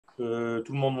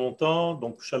Tout le monde m'entend,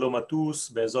 donc shalom à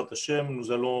tous, Be'ezrat Hashem,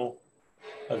 nous allons,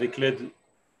 avec l'aide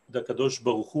d'Akadosh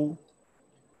Baruch Hu,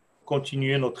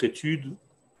 continuer notre étude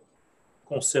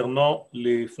concernant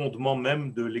les fondements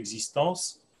même de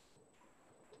l'existence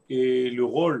et le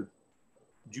rôle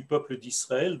du peuple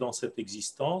d'Israël dans cette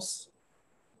existence.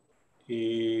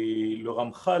 Et le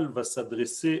Ramchal va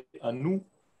s'adresser à nous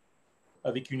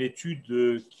avec une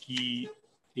étude qui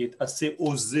est assez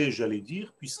osée, j'allais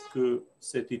dire, puisque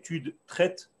cette étude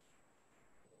traite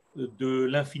de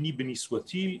l'infini béni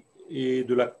soit-il et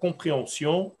de la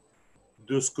compréhension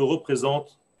de ce que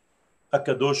représente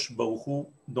Akadosh Baruch Hu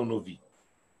dans nos vies.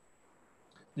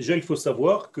 Déjà, il faut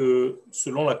savoir que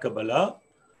selon la Kabbalah,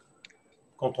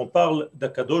 quand on parle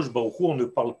d'Akadosh Baruch Hu, on ne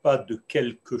parle pas de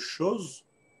quelque chose,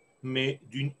 mais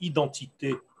d'une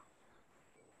identité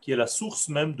qui est la source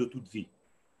même de toute vie.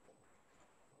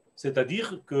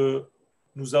 C'est-à-dire que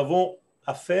nous avons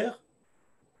affaire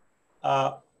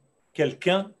à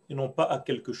quelqu'un et non pas à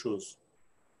quelque chose.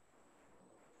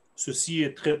 Ceci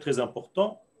est très très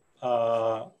important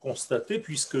à constater,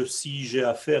 puisque si j'ai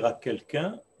affaire à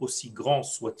quelqu'un, aussi grand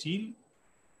soit-il,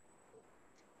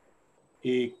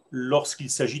 et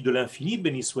lorsqu'il s'agit de l'infini,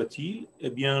 béni soit-il,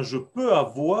 eh bien je peux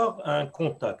avoir un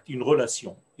contact, une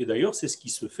relation. Et d'ailleurs, c'est ce qui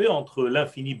se fait entre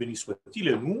l'infini, béni soit-il,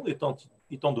 et nous,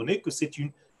 étant donné que c'est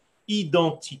une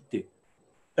identité.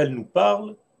 Elle nous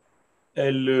parle,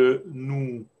 elle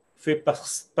nous fait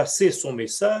passer son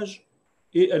message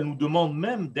et elle nous demande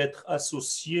même d'être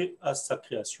associés à sa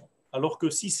création. Alors que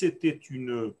si c'était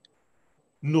une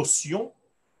notion,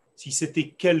 si c'était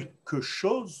quelque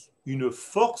chose, une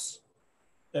force,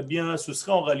 eh bien ce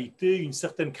serait en réalité une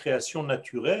certaine création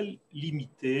naturelle,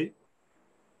 limitée.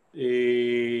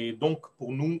 Et donc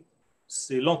pour nous,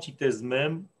 c'est l'antithèse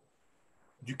même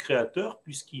du Créateur,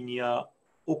 puisqu'il n'y a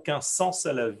aucun sens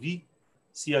à la vie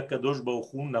si Akadosh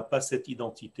Baruch Hu n'a pas cette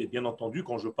identité. Bien entendu,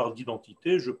 quand je parle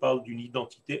d'identité, je parle d'une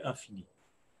identité infinie.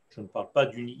 Je ne parle pas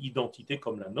d'une identité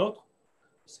comme la nôtre,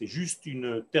 c'est juste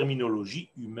une terminologie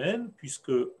humaine,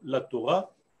 puisque la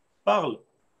Torah parle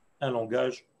un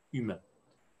langage humain.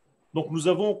 Donc nous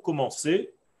avons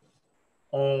commencé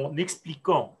en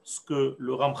expliquant ce que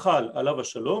le Ramchal, alav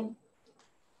hashalom,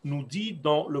 nous dit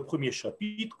dans le premier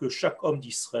chapitre, que chaque homme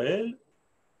d'Israël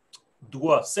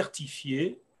doit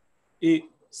certifier et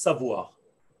savoir.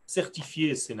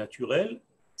 Certifier, c'est naturel,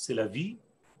 c'est la vie.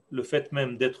 Le fait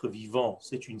même d'être vivant,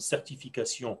 c'est une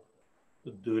certification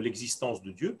de l'existence de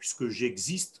Dieu, puisque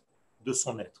j'existe de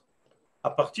son être.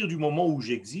 À partir du moment où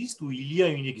j'existe, où il y a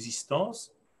une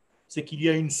existence, c'est qu'il y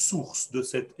a une source de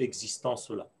cette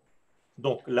existence-là.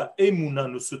 Donc la émouna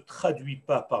ne se traduit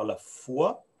pas par la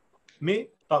foi, mais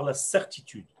par la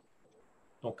certitude.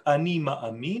 Donc ani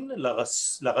ma'amin,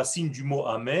 la racine du mot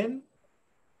amen,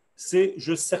 c'est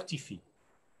je certifie.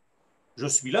 Je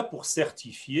suis là pour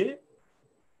certifier,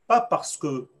 pas parce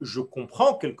que je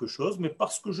comprends quelque chose, mais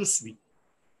parce que je suis.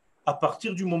 À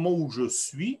partir du moment où je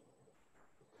suis,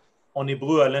 en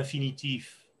hébreu à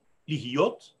l'infinitif,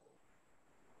 lihiot,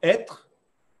 être,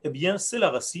 eh bien c'est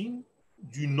la racine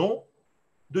du nom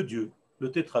de Dieu.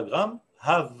 Le tétragramme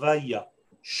Havaya,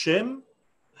 Shem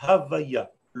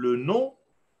Havaya, le nom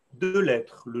de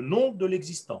l'être, le nom de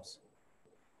l'existence.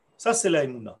 Ça, c'est la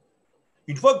Emouna.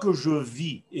 Une fois que je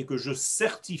vis et que je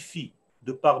certifie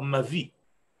de par ma vie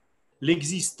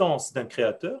l'existence d'un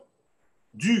créateur,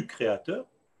 du créateur,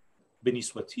 béni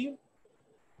soit-il,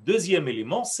 deuxième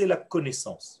élément, c'est la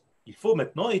connaissance. Il faut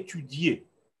maintenant étudier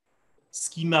ce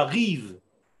qui m'arrive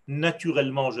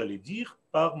naturellement, j'allais dire,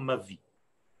 par ma vie.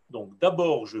 Donc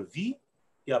d'abord je vis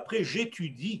et après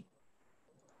j'étudie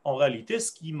en réalité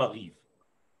ce qui m'arrive.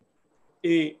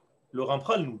 Et le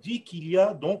Ramchal nous dit qu'il y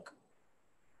a donc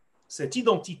cette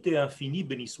identité infinie,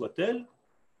 béni soit-elle,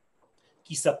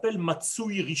 qui s'appelle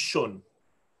Matsui Rishon.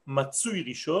 Matsui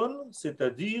Rishon,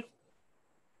 c'est-à-dire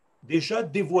déjà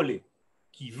dévoilé,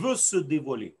 qui veut se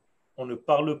dévoiler. On ne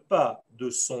parle pas de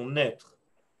son être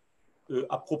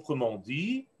à proprement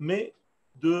dit, mais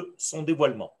de son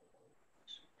dévoilement.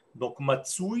 Donc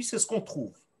Matsui, c'est ce qu'on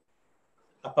trouve.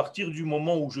 À partir du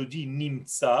moment où je dis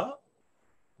Nimtsa,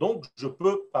 donc je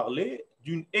peux parler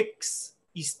d'une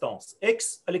existence,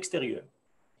 ex à l'extérieur.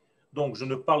 Donc je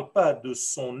ne parle pas de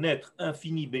son être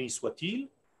infini, béni soit-il,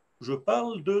 je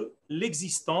parle de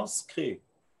l'existence créée.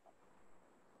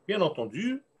 Bien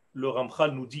entendu, le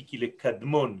Ramchal nous dit qu'il est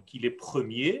Kadmon, qu'il est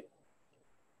premier,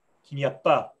 qu'il n'y a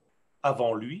pas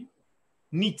avant lui,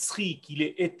 Nitzri, qu'il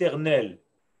est éternel,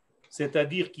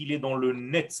 c'est-à-dire qu'il est dans le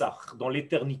Netzach, dans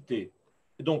l'éternité.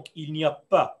 Donc il n'y a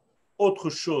pas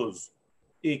autre chose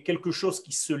et quelque chose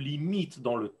qui se limite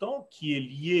dans le temps, qui est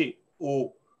lié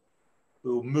aux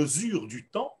mesures du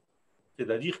temps,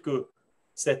 C'est-à-dire que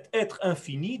cet être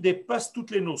infini dépasse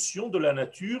toutes les notions de la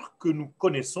nature que nous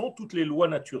connaissons, toutes les lois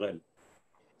naturelles.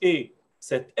 Et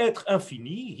cet être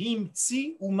infini,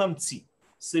 himtsi ou mamtsi,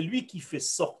 c'est lui qui fait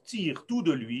sortir tout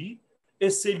de lui et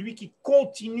c'est lui qui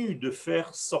continue de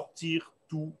faire sortir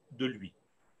tout de lui.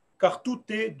 Car tout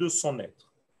est de son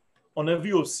être. On a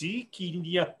vu aussi qu'il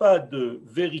n'y a pas de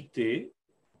vérité,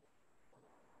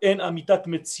 en amitat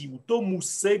metsiuto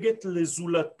museget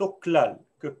lezulato klal,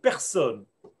 que personne,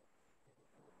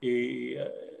 et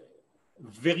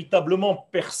véritablement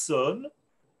personne,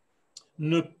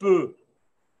 ne peut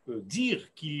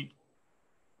dire qu'il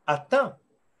atteint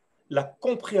la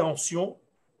compréhension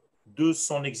de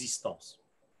son existence.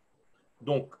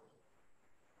 Donc,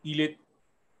 il est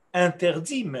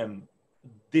interdit même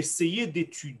d'essayer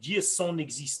d'étudier son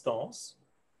existence.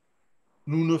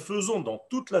 Nous ne faisons dans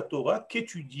toute la Torah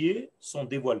qu'étudier son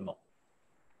dévoilement.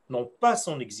 Non pas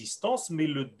son existence, mais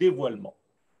le dévoilement.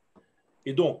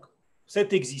 Et donc,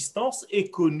 cette existence est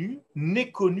connue,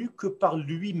 n'est connue que par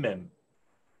lui-même,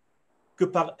 que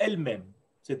par elle-même.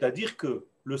 C'est-à-dire que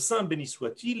le Saint béni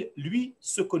soit-il, lui,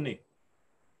 se connaît.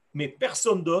 Mais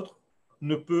personne d'autre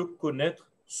ne peut connaître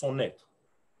son être.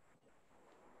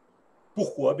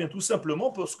 Pourquoi? Bien tout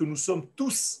simplement parce que nous sommes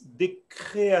tous des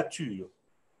créatures.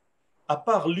 À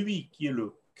part lui qui est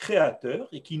le créateur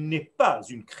et qui n'est pas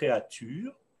une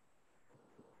créature,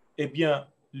 eh bien,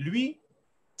 lui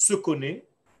se connaît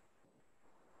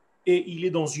et il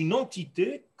est dans une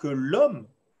entité que l'homme,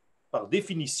 par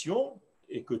définition,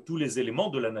 et que tous les éléments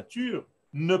de la nature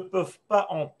ne peuvent pas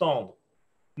entendre,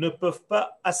 ne peuvent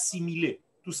pas assimiler,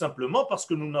 tout simplement parce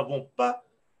que nous n'avons pas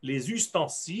les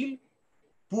ustensiles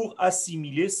pour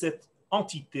assimiler cette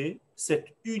entité,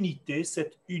 cette unité,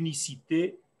 cette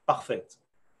unicité parfaite.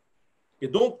 Et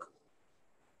donc,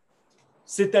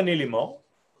 c'est un élément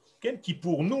qui,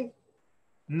 pour nous,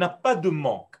 n'a pas de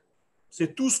manque.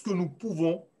 C'est tout ce que nous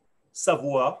pouvons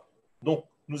savoir. Donc,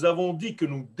 nous avons dit que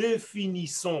nous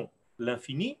définissons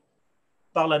l'infini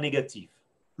par la négative.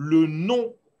 Le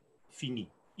non fini.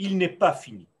 Il n'est pas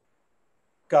fini.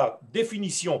 Car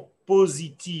définition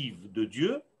positive de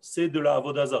Dieu, c'est de la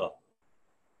avodah zara.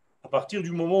 À partir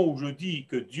du moment où je dis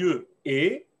que Dieu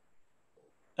est,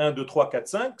 1, 2, 3, 4,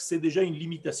 5, c'est déjà une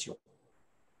limitation.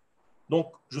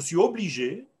 Donc, je suis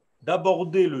obligé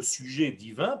d'aborder le sujet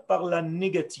divin par la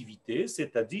négativité,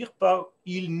 c'est-à-dire par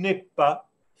il n'est pas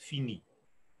fini.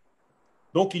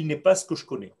 Donc, il n'est pas ce que je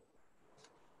connais.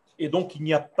 Et donc, il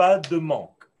n'y a pas de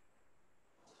manque.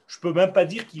 Je ne peux même pas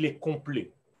dire qu'il est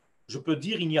complet. Je peux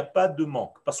dire il n'y a pas de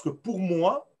manque. Parce que pour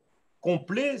moi,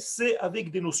 complet, c'est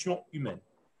avec des notions humaines.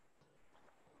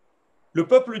 Le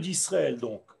peuple d'Israël,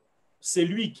 donc, c'est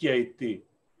lui qui a été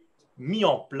mis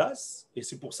en place, et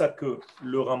c'est pour ça que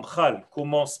le Ramchal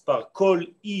commence par Kol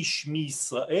ish mi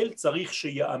Israël tzarich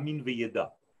sheya'amin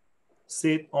veyeda.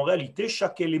 C'est en réalité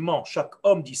chaque élément, chaque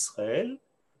homme d'Israël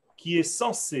qui est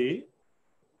censé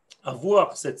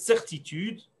avoir cette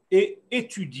certitude et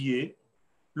étudier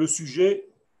le sujet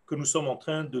que nous sommes en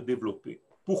train de développer.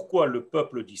 Pourquoi le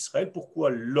peuple d'Israël?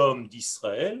 Pourquoi l'homme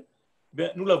d'Israël?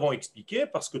 Bien, nous l'avons expliqué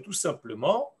parce que tout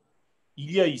simplement,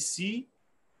 il y a ici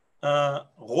un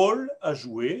rôle à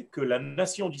jouer que la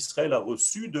nation d'Israël a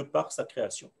reçu de par sa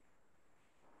création.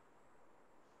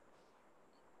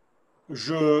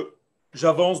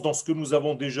 J'avance dans ce que nous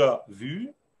avons déjà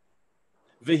vu.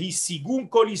 Vehisigum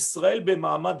kol Israël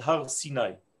bema'amad har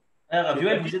Sinai.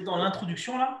 Raviel, vous êtes dans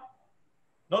l'introduction là?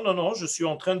 Non, je suis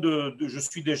je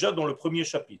suis déjà dans le premier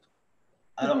chapitre.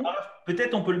 Alors,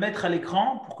 peut-être on peut le mettre à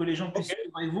l'écran pour que les gens puissent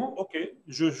suivre avec vous. Ok,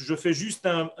 je fais juste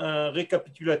un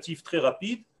récapitulatif très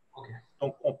rapide. Okay.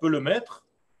 Donc, on peut le mettre.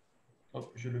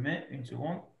 Hop, je le mets, une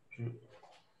seconde.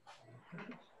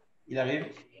 Il arrive.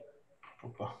 Faut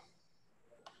pas.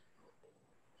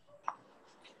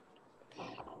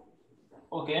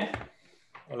 Ok.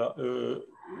 Voilà.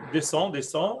 Descends. Je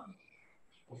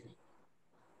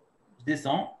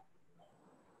descends.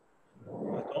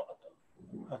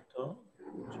 Attends.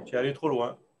 Tu es allé trop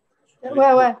loin.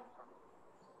 Ouais.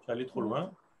 Tu es allé trop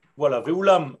loin. Voilà.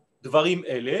 Veulam dvarim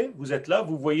ele. Vous êtes là,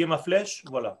 vous voyez ma flèche.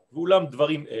 Voilà. Veulam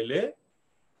dvarim ele.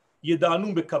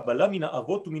 Yeda'anu bekabbalah mina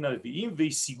avot ou mina leviim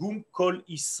veisigum kol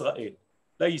Israël.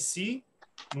 Là, ici,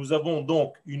 nous avons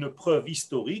donc une preuve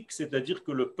historique, c'est-à-dire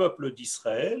que le peuple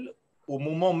d'Israël, au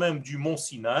moment même du mont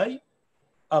Sinaï,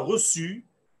 a reçu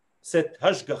cette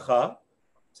hashgacha,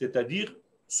 c'est-à-dire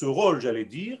ce rôle, j'allais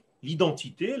dire,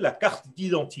 l'identité, la carte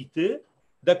d'identité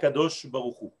d'Akadosh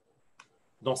Baruch Hu.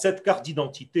 Dans cette carte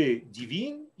d'identité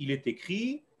divine, il est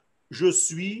écrit « Je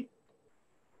suis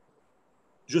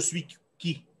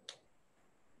qui ?»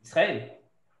 Israël.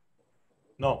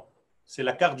 Non, c'est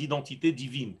la carte d'identité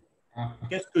divine.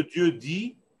 Qu'est-ce que Dieu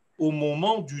dit au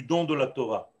moment du don de la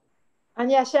Torah?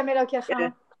 אני השם אלוקיך,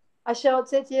 אשר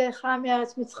הוצאתיך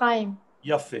מארץ מצרים.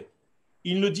 Il a fait.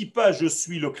 Il ne dit pas je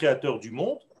suis le créateur du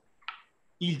monde,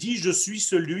 il dit je suis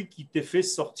celui qui t'ai fait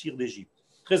sortir d'Égypte.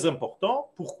 Très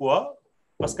important. Pourquoi?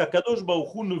 Parce qu'Akadosh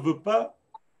Baruch Hu ne veut pas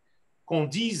qu'on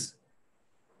dise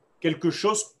quelque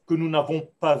chose que nous n'avons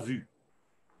pas vu.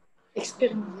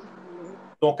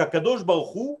 Donc Akadosh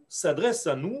Baruch Hu s'adresse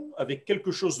à nous avec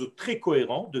quelque chose de très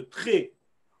cohérent, de très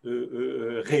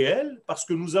réel, parce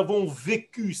que nous avons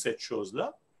vécu cette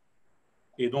chose-là.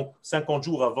 Et donc, 50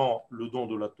 jours avant le don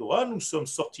de la Torah, nous sommes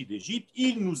sortis d'Égypte.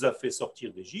 Il nous a fait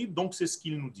sortir d'Égypte, donc c'est ce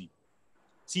qu'il nous dit.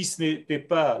 Si ce n'était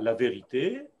pas la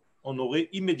vérité, on aurait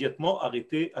immédiatement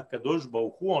arrêté Akadosh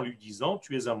Baruch Hu en lui disant «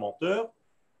 Tu es un menteur,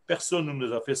 personne ne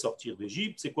nous a fait sortir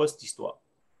d'Égypte, c'est quoi cette histoire ?»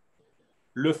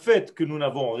 Le fait que nous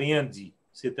n'avons rien dit,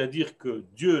 c'est-à-dire que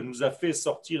Dieu nous a fait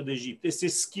sortir d'Égypte, et c'est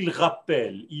ce qu'il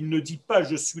rappelle. Il ne dit pas «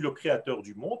 Je suis le créateur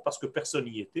du monde », parce que personne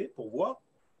n'y était pour voir.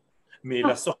 Mais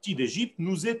la sortie d'Égypte,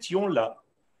 nous étions là.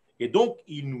 Et donc,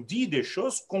 il nous dit des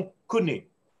choses qu'on connaît.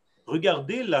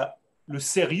 Regardez le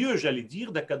sérieux, j'allais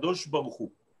dire, d'Akadosh Baruch Hu.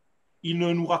 Il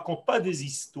ne nous raconte pas des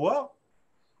histoires,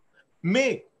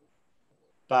 mais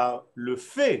par le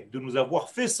fait de nous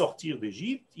avoir fait sortir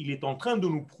d'Égypte, il est en train de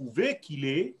nous prouver qu'il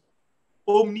est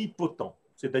omnipotent.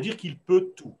 C'est-à-dire qu'il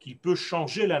peut tout, qu'il peut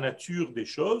changer la nature des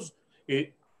choses.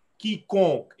 Et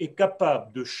quiconque est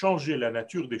capable de changer la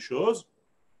nature des choses,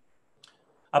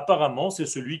 apparemment, c'est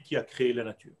celui qui a créé la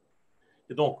nature.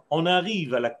 Et donc, on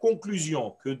arrive à la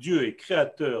conclusion que Dieu est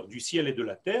créateur du ciel et de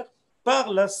la terre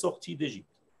par la sortie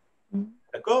d'Égypte.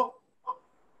 D'accord?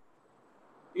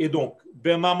 Et donc,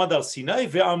 Bemamad al-Sinaï,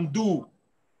 ve'amdu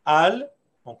al,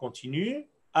 on continue,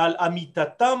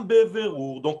 al-amitatam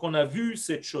beverur. Donc, on a vu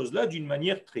cette chose-là d'une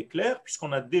manière très claire,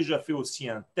 puisqu'on a déjà fait aussi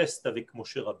un test avec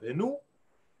Moshe Rabbeinu,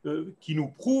 qui nous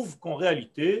prouve qu'en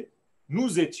réalité,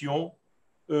 nous étions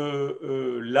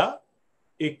là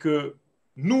et que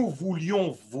nous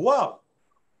voulions voir,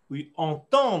 oui,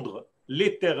 entendre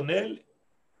l'Éternel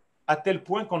à tel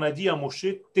point qu'on a dit à Moshe,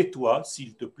 tais-toi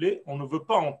s'il te plaît, on ne veut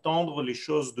pas entendre les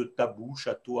choses de ta bouche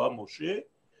à toi Moshe,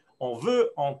 on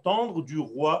veut entendre du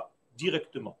roi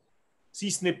directement.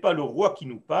 Si ce n'est pas le roi qui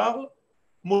nous parle,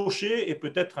 Moshe est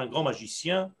peut-être un grand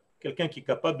magicien, quelqu'un qui est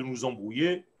capable de nous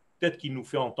embrouiller, peut-être qu'il nous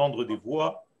fait entendre des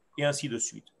voix et ainsi de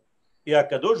suite. Et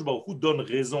Akadosh Baruch Hu donne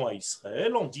raison à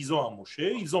Israël en disant à Moshe,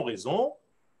 ils ont raison,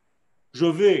 je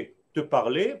vais te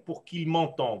parler pour qu'ils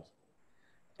m'entendent.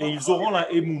 Et ils auront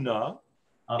la émouna,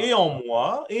 et en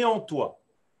moi, et en toi.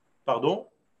 Pardon?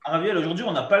 Raviel, aujourd'hui,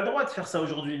 on n'a pas le droit de faire ça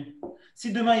aujourd'hui.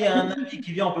 Si demain, il y a un avis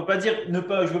qui vient, on ne peut pas dire, je ne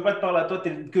veux pas te parler à toi,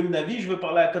 t'es que le Navi, je veux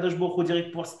parler à Kadosh Baruch Hu direct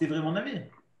pour voir si c'était vraiment Navi.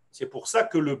 C'est pour ça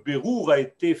que le Bérour a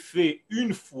été fait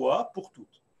une fois pour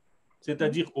toutes.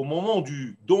 C'est-à-dire qu'au moment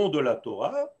du don de la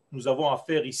Torah, nous avons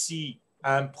affaire ici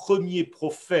à un premier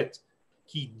prophète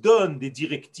qui donne des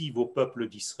directives au peuple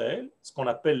d'Israël, ce qu'on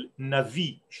appelle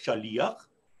Navi Shaliach.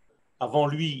 Avant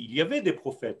lui, il y avait des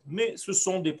prophètes, mais ce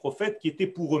sont des prophètes qui étaient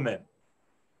pour eux-mêmes.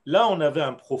 Là, on avait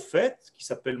un prophète qui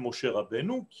s'appelle Moshe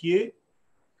Rabbeinu, qui est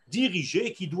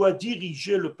dirigé, qui doit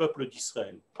diriger le peuple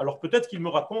d'Israël. Alors peut-être qu'il me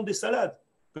raconte des salades,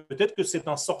 peut-être que c'est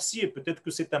un sorcier, peut-être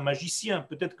que c'est un magicien,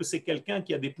 peut-être que c'est quelqu'un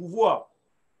qui a des pouvoirs,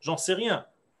 j'en sais rien,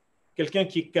 quelqu'un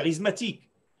qui est charismatique.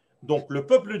 Donc le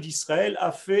peuple d'Israël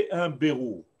a fait un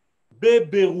bérour.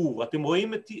 Bérour,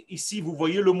 ici vous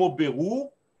voyez le mot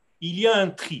bérour, il y a un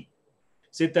tri.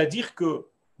 C'est-à-dire que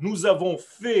nous avons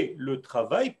fait le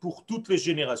travail pour toutes les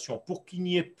générations, pour qu'il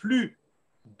n'y ait plus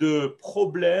de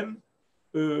problèmes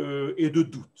et de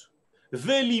doutes.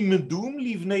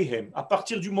 À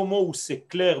partir du moment où c'est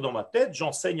clair dans ma tête,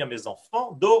 j'enseigne à mes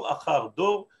enfants, dor achar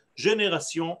dor,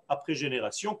 génération après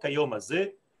génération, kayom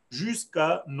hazeh,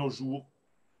 jusqu'à nos jours.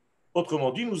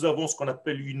 Autrement dit, nous avons ce qu'on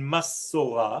appelle une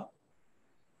massora,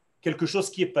 quelque chose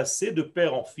qui est passé de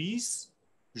père en fils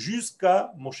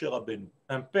jusqu'à Moshe Rabbeinu.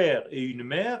 Un père et une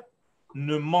mère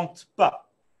ne mentent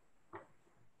pas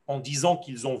en disant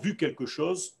qu'ils ont vu quelque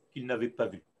chose qu'ils n'avaient pas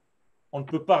vu. On ne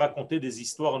peut pas raconter des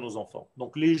histoires à nos enfants.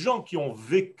 Donc les gens qui ont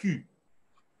vécu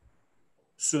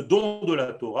ce don de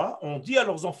la Torah ont dit à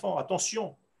leurs enfants,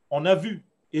 attention, on a vu,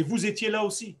 et vous étiez là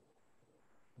aussi.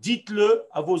 Dites-le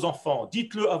à vos enfants,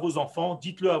 dites-le à vos enfants,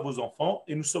 dites-le à vos enfants,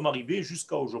 et nous sommes arrivés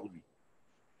jusqu'à aujourd'hui.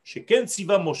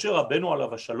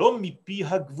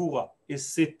 Et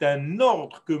c'est un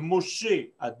ordre que Moshe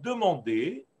a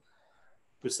demandé,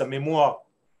 que sa mémoire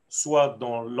soit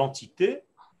dans l'entité,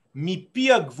 mipi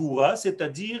agvura,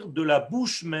 c'est-à-dire de la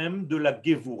bouche même de la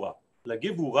gevura. La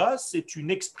gevura, c'est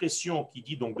une expression qui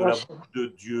dit donc de la bouche de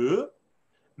Dieu,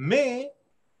 Mais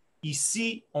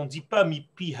ici, on ne dit pas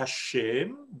mipi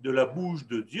Hashem, de la bouche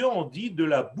de Dieu, on dit de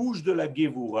la bouche de la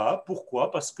Gevura.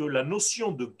 Pourquoi? Parce que la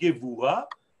notion de Gevura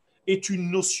est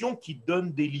une notion qui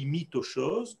donne des limites aux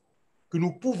choses que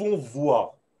nous pouvons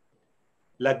voir.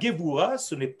 La Gevura,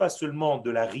 ce n'est pas seulement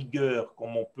de la rigueur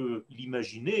comme on peut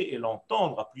l'imaginer et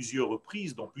l'entendre à plusieurs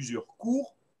reprises dans plusieurs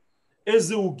cours.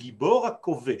 Ezeu Gibor à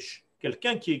Kovesh.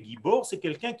 Quelqu'un qui est Gibor, c'est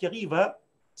quelqu'un qui arrive à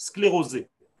scléroser,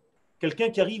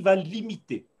 quelqu'un qui arrive à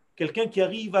limiter, quelqu'un qui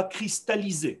arrive à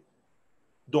cristalliser.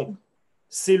 Donc,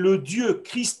 c'est le Dieu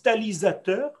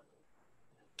cristallisateur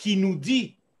qui nous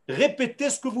dit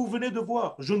répétez ce que vous venez de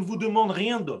voir, je ne vous demande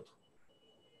rien d'autre.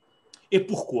 Et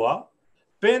pourquoi?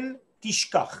 Pen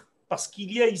tishkach, parce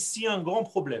qu'il y a ici un grand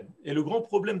problème. Et le grand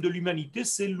problème de l'humanité,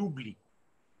 c'est l'oubli.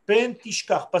 Pen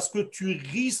tishkach, parce que tu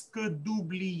risques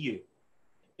d'oublier.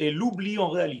 Et l'oubli, en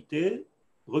réalité,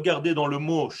 regardez dans le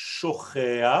mot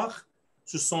shocheach,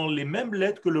 ce sont les mêmes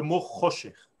lettres que le mot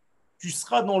chosher. Tu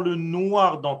seras dans le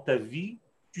noir dans ta vie,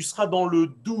 tu seras dans le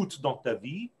doute dans ta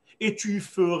vie, et tu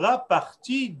feras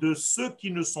partie de ceux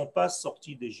qui ne sont pas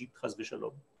sortis d'Égypte, Chas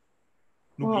v'Shalom.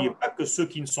 N'oubliez pas que ceux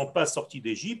qui ne sont pas sortis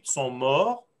d'Égypte sont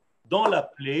morts dans la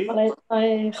plaie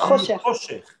du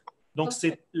Chosher. Donc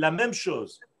c'est la même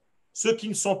chose. Ceux qui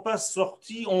ne sont pas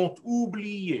sortis ont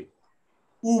oublié.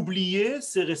 Oublier,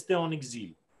 c'est rester en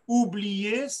exil.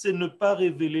 Oublier, c'est ne pas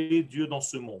révéler Dieu dans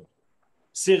ce monde.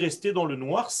 C'est rester dans le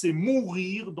noir, c'est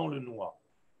mourir dans le noir.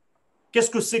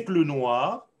 Qu'est-ce que c'est que le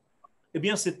noir? Eh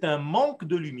bien, c'est un manque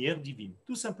de lumière divine,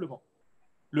 tout simplement.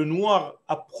 Le noir,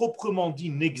 à proprement dit,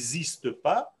 n'existe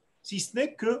pas, si ce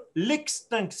n'est que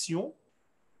l'extinction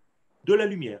de la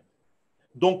lumière.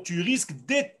 Donc, tu risques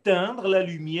d'éteindre la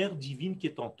lumière divine qui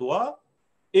est en toi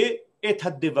et je ne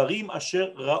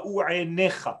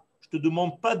te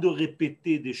demande pas de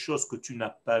répéter des choses que tu n'as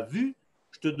pas vues,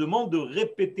 je te demande de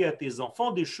répéter à tes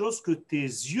enfants des choses que tes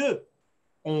yeux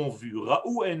ont vues.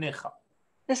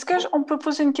 Est-ce qu'on peut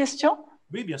poser une question?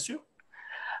 Oui, bien sûr.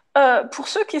 Pour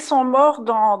ceux qui sont morts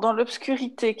dans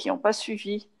l'obscurité, qui n'ont pas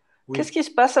suivi, Oui. Qu'est-ce qui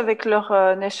se passe avec leur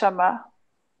neshama?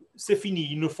 C'est fini.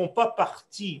 Ils ne font pas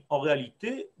partie, en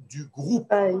réalité, du groupe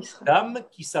d'âmes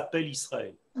qui s'appelle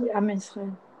Israël. Amen,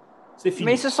 Israël. C'est fini.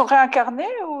 Mais ils se sont réincarnés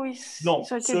ou Non,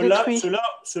 ils ont été détruits?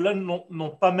 ceux-là n'ont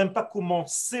pas, même pas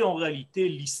commencé en réalité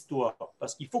l'histoire.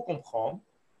 Parce qu'il faut comprendre,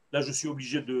 là je suis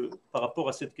obligé par rapport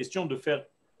à cette question, de faire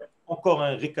encore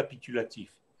un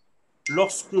récapitulatif.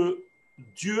 Lorsque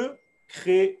Dieu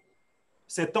crée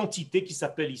cette entité qui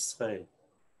s'appelle Israël,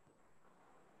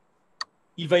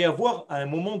 il va y avoir à un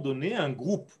moment donné un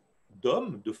groupe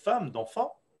d'hommes, de femmes,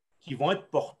 d'enfants qui vont être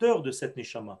porteurs de cette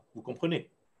neshama. Vous comprenez?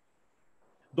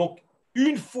 Donc,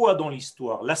 une fois dans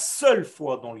l'histoire, la seule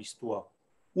fois dans l'histoire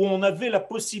où on avait la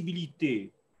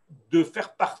possibilité de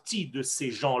faire partie de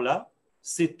ces gens-là,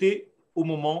 c'était au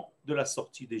moment de la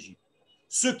sortie d'Égypte.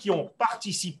 Ceux qui ont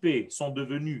participé sont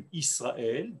devenus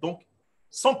Israël, donc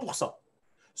 100%.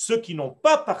 Ceux qui n'ont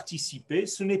pas participé,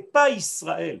 ce n'est pas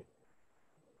Israël.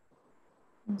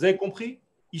 Vous avez compris?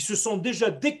 Ils se sont déjà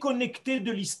déconnectés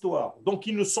de l'histoire. Donc,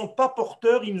 ils ne sont pas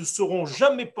porteurs, ils ne seront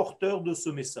jamais porteurs de ce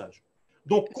message.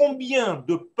 Donc, combien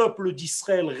de peuples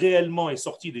d'Israël réellement est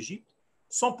sorti d'Égypte?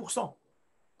 100%.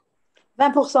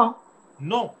 20%.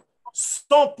 Non,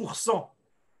 100%.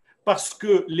 Parce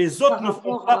que les autres ne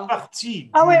font pas partie.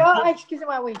 Ah oui,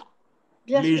 excusez-moi, oui.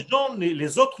 Bien sûr.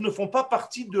 Les autres ne font pas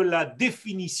partie de la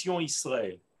définition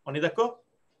Israël. On est d'accord?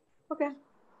 Ok.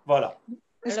 Voilà.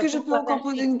 Est-ce que je peux encore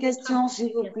poser une question,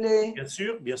 s'il vous plaît? Bien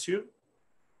sûr, bien sûr.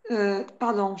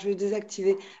 Pardon, je vais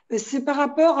désactiver. C'est par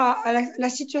rapport à la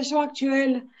situation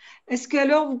actuelle. Est-ce que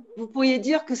alors vous pourriez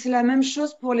dire que c'est la même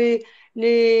chose pour les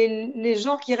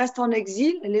gens qui restent en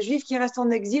exil, les Juifs qui restent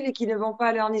en exil et qui ne vont pas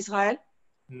aller en Israël?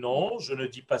 Non, je ne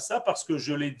dis pas ça parce que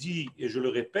je l'ai dit et je le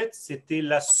répète, c'était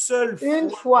la seule Une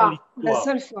fois fois. dans l'histoire. La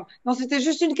seule fois. Non, c'était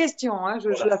juste une question. Hein. Je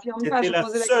Voilà. l'affirme pas. C'était la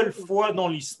seule fois dans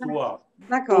l'histoire.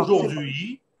 D'accord.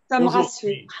 Ça me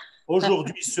rassure.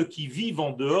 Aujourd'hui, ceux qui vivent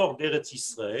en dehors d'Eretz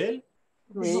Israël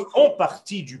Oui. font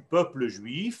partie du peuple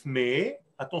juif, mais,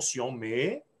 attention,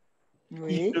 Oui.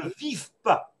 ils ne vivent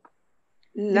pas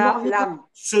L'âme.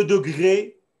 ce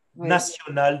degré Oui.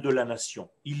 national de la nation.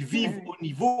 Ils vivent au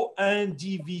niveau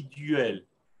individuel.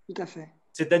 Tout à fait.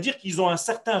 C'est-à-dire qu'ils ont un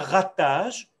certain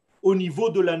ratage au niveau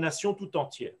de la nation tout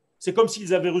entière. C'est comme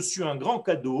s'ils avaient reçu un grand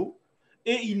cadeau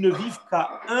et ils ne vivent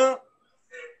qu'à 1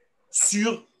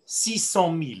 sur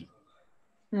 600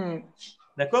 000.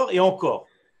 D'accord? Et encore,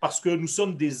 parce que nous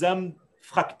sommes des âmes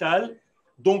fractales.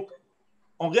 Donc,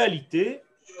 en réalité,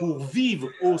 pour vivre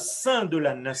au sein de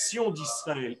la nation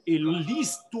d'Israël et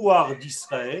l'histoire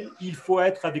d'Israël, il faut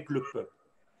être avec le peuple.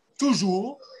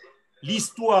 toujours,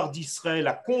 l'histoire d'Israël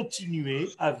a continué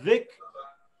avec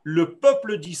le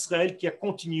peuple d'Israël qui a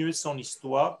continué son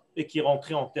histoire et qui est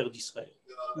rentré en terre d'Israël,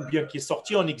 ou bien qui est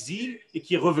sorti en exil et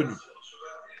qui est revenu.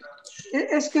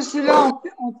 Est-ce que cela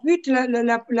ampute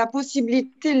la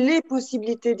possibilité, les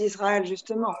possibilités d'Israël,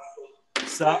 justement?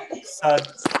 Ça,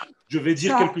 je vais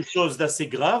dire quelque chose d'assez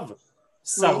grave,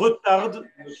 ça Oui.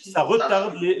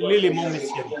 retarde l'élément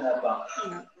messianique. D'accord.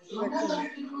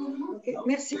 Ok,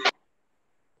 merci.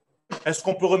 Est-ce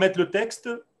qu'on peut remettre le texte,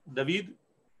 David?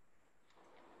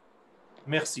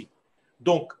 Merci.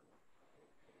 Donc,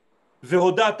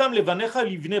 Vehodaatam levanecha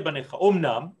livne banecha.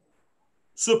 Omnam,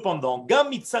 cependant, gam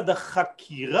mitzad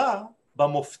hachakira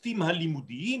bamoftim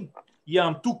halimudiim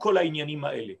yamtu kol ha'inyanim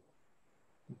ha'ele.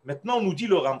 Maintenant, on nous dit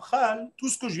le Ramchal, tout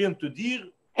ce que je viens de te dire,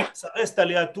 ça reste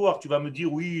aléatoire. Tu vas me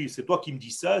dire, oui, c'est toi qui me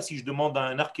dis ça. Si je demande à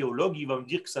un archéologue, il va me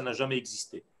dire que ça n'a jamais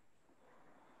existé.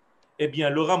 Eh bien,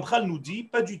 le Ramchal nous dit,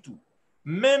 pas du tout.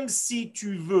 Même si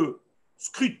tu veux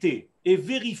scruter et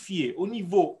vérifier au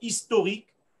niveau historique,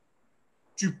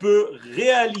 tu peux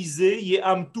réaliser,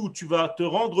 Yehamtu, tu vas te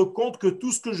rendre compte que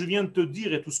tout ce que je viens de te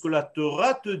dire et tout ce que la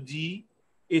Torah te dit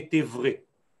était vrai.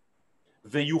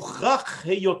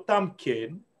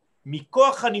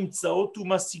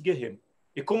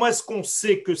 Et comment est-ce qu'on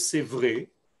sait que c'est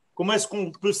vrai? Comment est-ce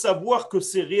qu'on peut savoir que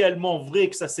c'est réellement vrai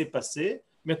que ça s'est passé?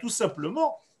 Mais tout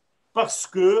simplement parce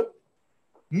que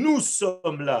nous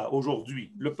sommes là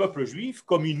aujourd'hui, le peuple juif,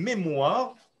 comme une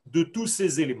mémoire de tous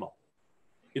ces éléments.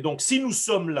 Et donc, si nous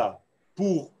sommes là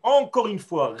pour, encore une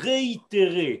fois,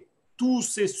 réitérer tous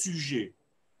ces sujets,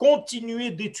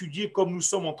 continuer d'étudier comme nous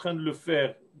sommes en train de le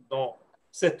faire dans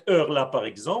cette heure-là, par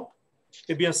exemple,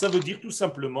 eh bien, ça veut dire tout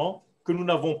simplement que nous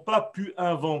n'avons pas pu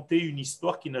inventer une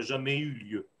histoire qui n'a jamais eu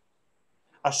lieu.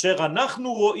 Et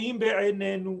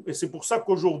c'est pour ça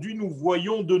qu'aujourd'hui, nous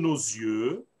voyons de nos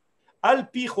yeux,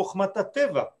 alpi chokhmata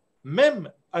teva,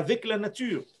 même avec la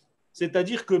nature.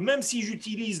 C'est-à-dire que même si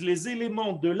j'utilise les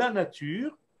éléments de la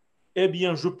nature, eh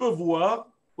bien, je peux voir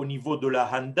au niveau de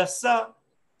la handassa,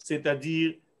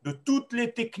 c'est-à-dire de toutes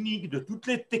les techniques, de toutes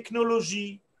les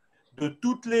technologies, de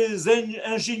tous les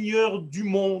ingénieurs du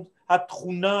monde,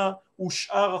 Atruna,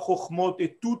 Ushar, Chochmot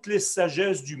et toutes les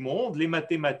sagesses du monde, les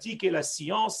mathématiques et la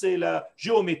science et la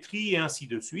géométrie et ainsi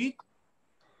de suite,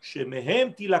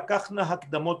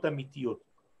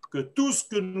 que tout ce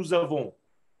que nous avons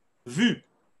vu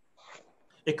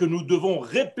et que nous devons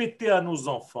répéter à nos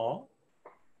enfants,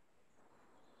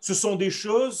 ce sont des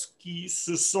choses qui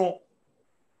se sont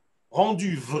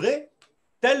rendues vraies,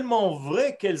 tellement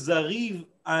vraies qu'elles arrivent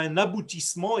à un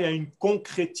aboutissement et à une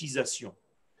concrétisation.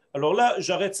 Alors là,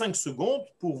 j'arrête 5 secondes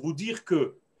pour vous dire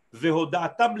que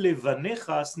Vehodaatam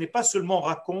levanecha, ce n'est pas seulement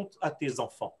raconte à tes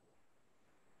enfants,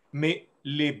 mais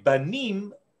les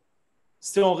banim,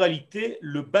 c'est en réalité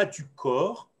le bas du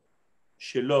corps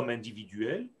chez l'homme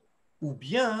individuel, ou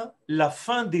bien la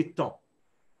fin des temps.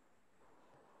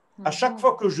 À chaque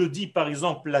fois que je dis, par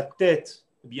exemple, la tête,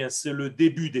 eh bien, c'est le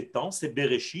début des temps, c'est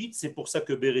Bereshit, c'est pour ça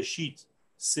que Bereshit,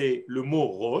 c'est le mot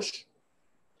roche.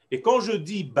 Et quand je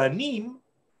dis banim,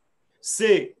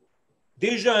 c'est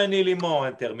déjà un élément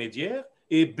intermédiaire,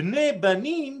 et bne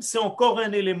banim, c'est encore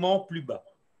un élément plus bas.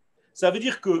 Ça veut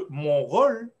dire que mon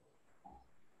rôle,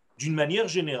 d'une manière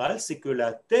générale, c'est que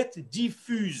la tête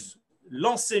diffuse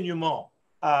l'enseignement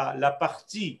à la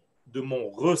partie de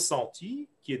mon ressenti,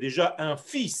 qui est déjà un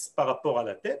fils par rapport à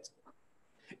la tête,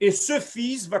 et ce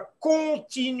fils va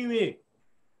continuer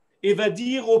et va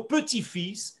dire au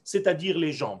petit-fils, c'est-à-dire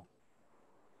les jambes.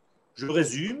 Je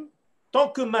résume, tant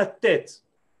que ma tête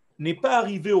n'est pas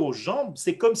arrivée aux jambes,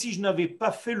 c'est comme si je n'avais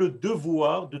pas fait le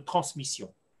devoir de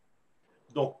transmission.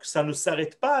 Donc, ça ne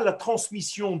s'arrête pas à la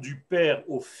transmission du père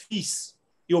au fils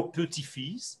et au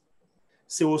petit-fils,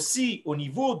 c'est aussi au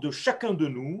niveau de chacun de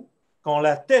nous, quand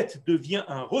la tête devient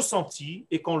un ressenti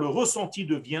et quand le ressenti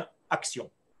devient action.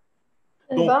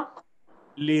 Donc,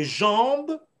 les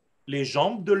jambes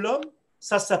de l'homme,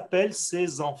 ça s'appelle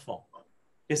ses enfants.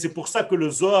 Et c'est pour ça que le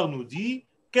Zohar nous dit,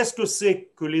 qu'est-ce que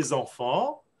c'est que les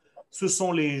enfants? Ce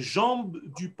sont les jambes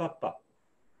du papa.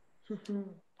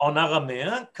 En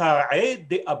araméen, ka'e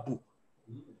de abu.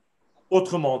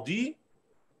 Autrement dit,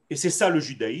 et c'est ça le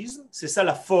judaïsme, c'est ça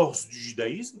la force du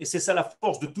judaïsme, et c'est ça la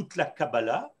force de toute la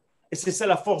Kabbalah, et c'est ça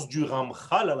la force du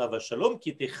Ramchal à la Shalom, qui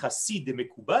était chassid et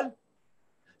Mekoubal,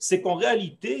 c'est qu'en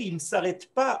réalité, il ne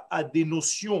s'arrête pas à des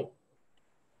notions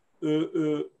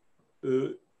de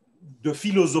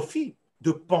philosophie,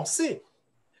 de pensée,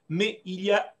 mais il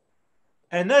y a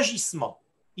un agissement,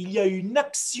 il y a une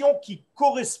action qui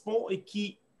correspond et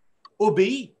qui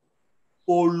obéit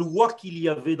aux lois qu'il y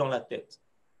avait dans la tête.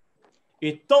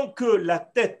 Et tant que la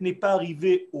tête n'est pas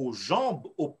arrivée aux jambes,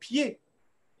 aux pieds,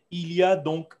 il y a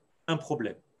donc un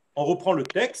problème. On reprend le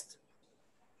texte.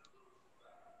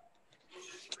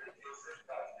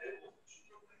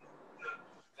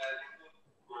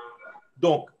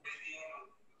 Donc,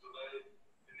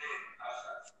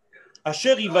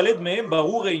 Asher Ivaled Mehem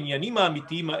Barur Einyanim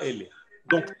Ha'amitim Ha'ele.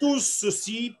 Donc, tout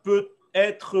ceci peut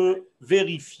être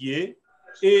vérifié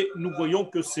et nous voyons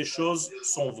que ces choses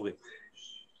sont vraies.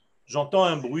 J'entends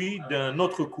un bruit d'un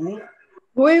autre cours.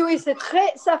 Oui, c'est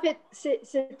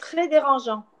très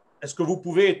dérangeant. Est-ce que vous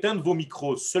pouvez éteindre vos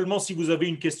micros? Seulement si vous avez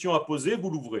une question à poser, vous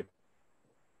l'ouvrez.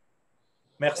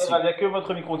 Merci. Il n'y a que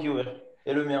votre micro qui est ouvert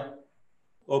et le mien.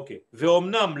 Ok.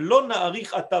 Ve'omnam lo na'arich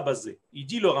ata bazeh. Il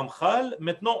dit le Ramchal,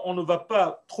 maintenant on ne va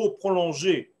pas trop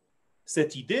prolonger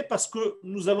cette idée parce que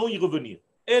nous allons y revenir.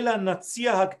 Ela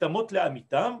natzia haktamot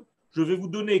le'amitam. Je vais vous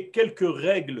donner quelques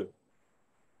règles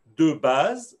de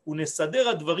base, unesader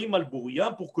advarim al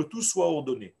buriyam, pour que tout soit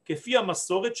ordonné. Kefi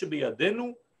hamasoret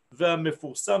shebeyadenu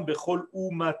ve'amefursam bechol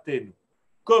umatenu.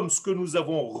 Comme ce que nous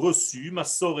avons reçu,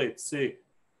 masoret, c'est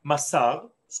massar,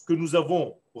 ce que nous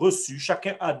avons reçu,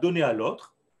 chacun a donné à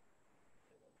l'autre,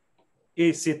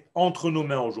 et c'est entre nos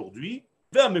mains aujourd'hui.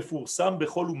 Ve'amefursam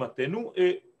bechol umatenu,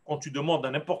 et quand tu demandes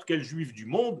à n'importe quel juif du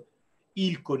monde,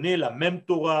 il connaît la même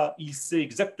Torah, il sait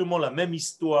exactement la même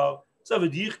histoire. Ça veut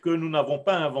dire que nous n'avons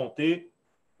pas inventé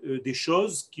des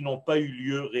choses qui n'ont pas eu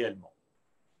lieu réellement.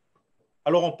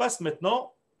 Alors on passe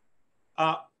maintenant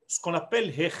à ce qu'on appelle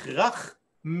Hechrach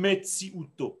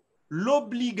Metziuto,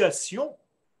 l'obligation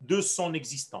de son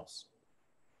existence.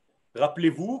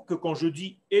 Rappelez-vous que quand je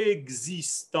dis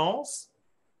existence,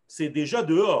 c'est déjà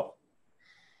dehors.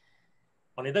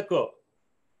 On est d'accord?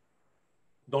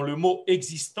 Dans le mot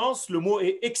existence, le mot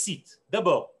est exit.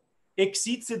 D'abord,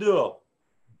 exit, c'est dehors.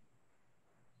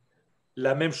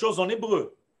 La même chose en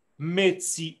hébreu.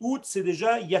 Metziut, c'est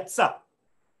déjà yatsa.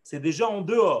 C'est déjà en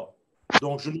dehors.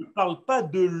 Donc, je ne parle pas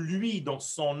de lui dans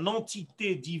son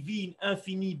entité divine,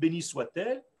 infinie, bénie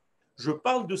soit-elle. Je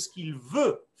parle de ce qu'il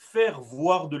veut faire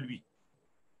voir de lui.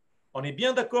 On est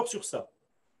bien d'accord sur ça.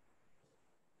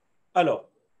 Alors,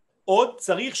 Od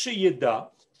Tsarir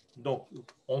Sheyeda, donc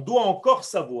on doit encore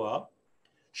savoir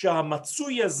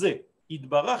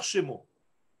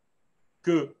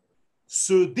que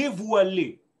se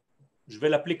dévoiler, je vais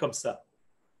l'appeler comme ça,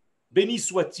 béni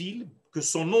soit-il, que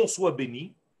son nom soit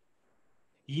béni,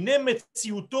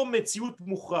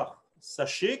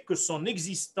 sachez que son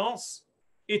existence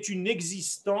est une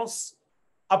existence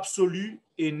absolue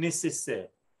et nécessaire.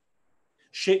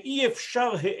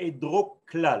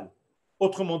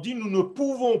 Autrement dit, nous ne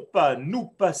pouvons pas nous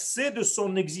passer de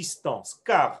son existence,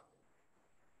 car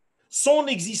son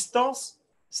existence,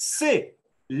 c'est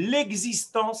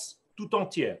l'existence tout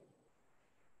entière.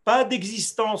 Pas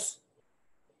d'existence,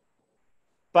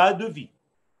 pas de vie,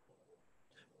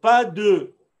 pas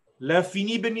de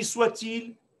l'infini béni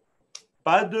soit-il,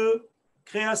 pas de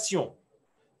création,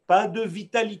 pas de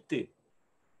vitalité.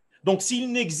 Donc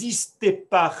s'il n'existait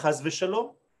pas, chas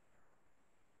v'shalom,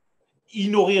 il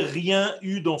n'aurait rien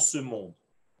eu dans ce monde.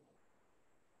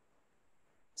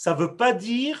 Ça ne veut pas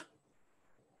dire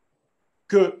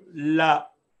que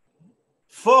la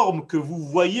forme que vous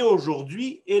voyez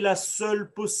aujourd'hui est la seule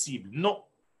possible. Non.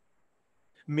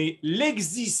 Mais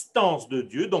l'existence de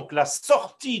Dieu, donc la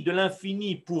sortie de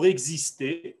l'infini pour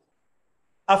exister,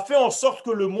 a fait en sorte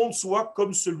que le monde soit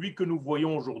comme celui que nous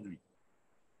voyons aujourd'hui.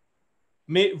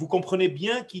 Mais vous comprenez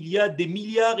bien qu'il y a des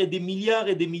milliards et des milliards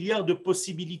et des milliards de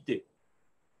possibilités,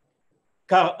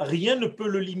 car rien ne peut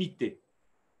le limiter.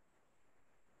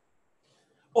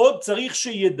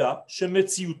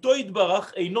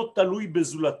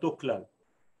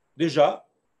 Déjà,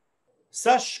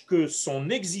 sache que son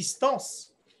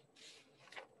existence,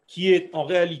 qui est en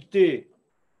réalité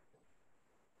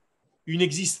une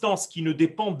existence qui ne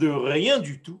dépend de rien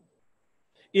du tout,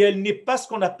 et elle n'est pas ce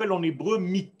qu'on appelle en hébreu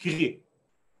mikré.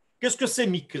 Qu'est-ce que c'est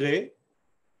mikré?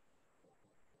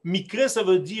 Mikré, ça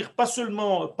veut dire pas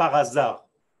seulement par hasard,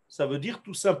 ça veut dire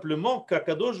tout simplement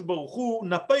qu'Akadosh Baruch Hu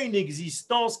n'a pas une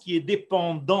existence qui est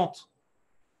dépendante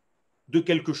de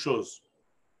quelque chose.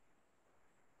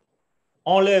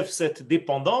 Enlève cette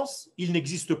dépendance, il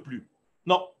n'existe plus.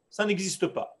 Non, ça n'existe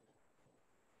pas.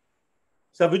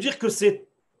 Ça veut dire que c'est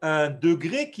un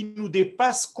degré qui nous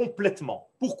dépasse complètement.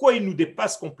 Pourquoi il nous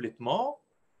dépasse complètement?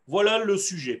 Voilà le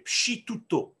sujet.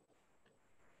 Pshituto.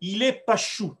 Il est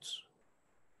pashut.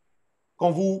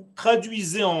 Quand vous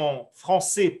traduisez en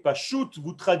français pashut,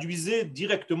 vous traduisez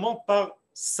directement par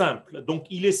simple. Donc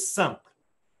il est simple.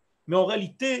 Mais en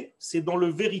réalité, c'est dans le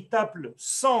véritable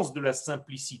sens de la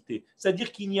simplicité.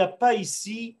 C'est-à-dire qu'il n'y a pas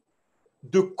ici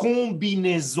de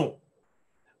combinaison.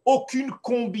 Aucune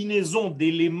combinaison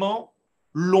d'éléments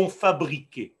l'ont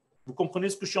fabriqué. Vous comprenez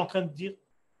ce que je suis en train de dire?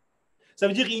 Ça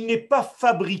veut dire qu'il n'est pas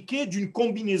fabriqué d'une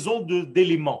combinaison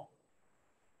d'éléments.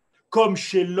 Comme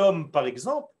chez l'homme, par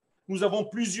exemple, nous avons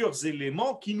plusieurs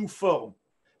éléments qui nous forment.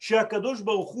 Chez Akadosh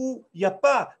Baruch Hu, il n'y a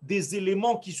pas des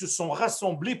éléments qui se sont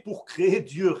rassemblés pour créer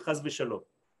Dieu, chas v'shalom.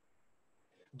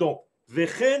 Donc,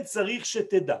 vechen tsarir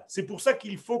sheteda. C'est pour ça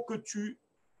qu'il faut que tu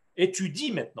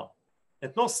étudies maintenant.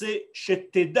 Maintenant, c'est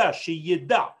sheteda, chez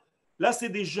Yeda. Là, c'est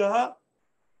déjà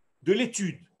de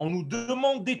l'étude. On nous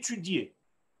demande d'étudier.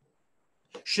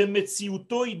 Chez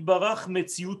Metziuto Idbarach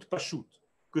Metziut Pashut.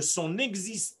 Que son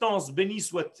existence, bénie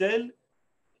soit-elle,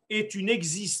 est une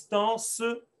existence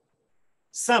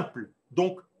simple,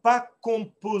 donc pas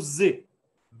composée.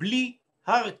 Bli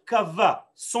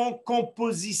harkava, sans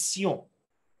composition.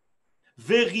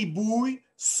 Veribouille,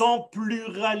 sans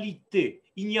pluralité.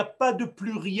 Il n'y a pas de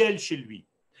pluriel chez lui.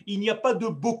 Il n'y a pas de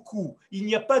beaucoup. Il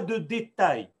n'y a pas de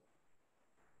détails.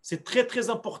 C'est très très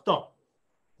important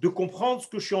de comprendre ce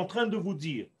que je suis en train de vous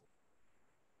dire.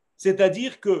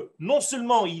 C'est-à-dire que non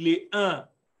seulement il est un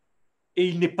et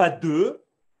il n'est pas deux,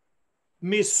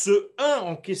 mais ce un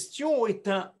en question est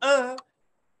un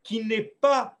qui n'est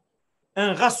pas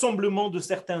un rassemblement de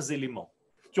certains éléments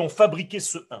qui ont fabriqué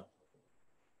ce un.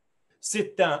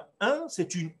 C'est un,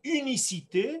 c'est une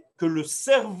unicité que le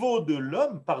cerveau de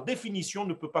l'homme, par définition,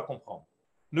 ne peut pas comprendre,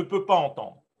 ne peut pas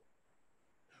entendre.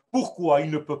 Pourquoi il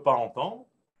ne peut pas entendre?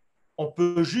 On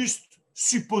peut juste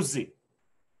supposer.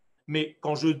 Mais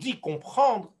quand je dis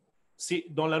comprendre, c'est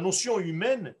dans la notion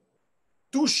humaine,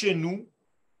 tout chez nous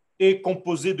est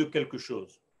composé de quelque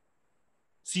chose.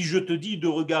 Si je te dis de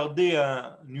regarder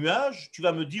un nuage, tu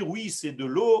vas me dire oui, c'est de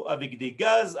l'eau avec des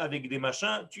gaz, avec des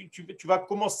machins. Tu vas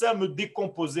commencer à me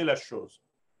décomposer la chose.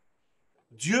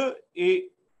 Dieu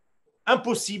est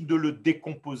impossible de le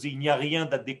décomposer. Il n'y a rien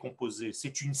à décomposer.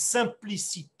 C'est une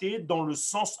simplicité dans le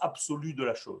sens absolu de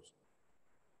la chose.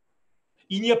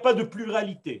 Il n'y a pas de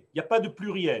pluralité, il n'y a pas de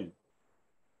pluriel.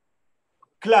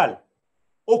 Klal,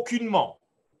 aucunement.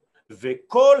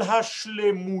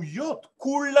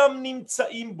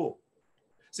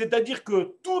 C'est-à-dire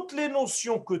que toutes les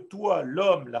notions que toi,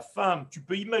 l'homme, la femme, tu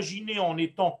peux imaginer en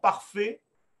étant parfait,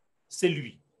 c'est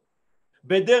lui.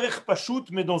 Bederech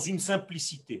Pashut, mais dans une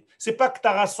simplicité. C'est pas que tu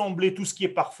as rassemblé tout ce qui est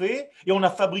parfait et on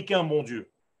a fabriqué un bon Dieu.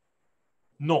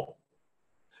 Non.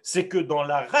 C'est que dans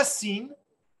la racine,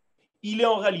 il est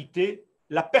en réalité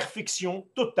la perfection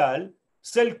totale,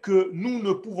 celle que nous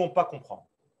ne pouvons pas comprendre.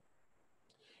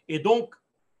 Et donc,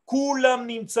 Kulam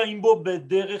nimtsaimbo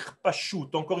bederech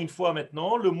pashut. Encore une fois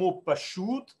maintenant, le mot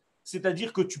pashut,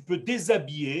 c'est-à-dire que tu peux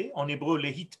déshabiller, en hébreu les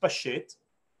hit pachet,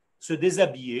 se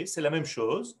déshabiller, c'est la même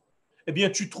chose. Eh bien,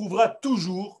 tu trouveras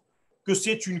toujours que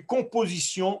c'est une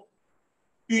composition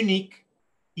unique.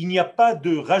 Il n'y a pas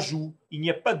de rajout, il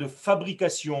n'y a pas de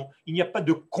fabrication, il n'y a pas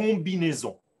de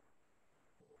combinaison.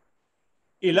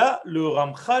 Et là, le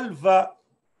Ramchal va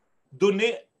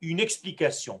donner une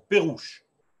explication, Pérouche.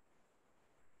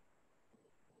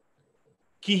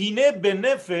 Kihine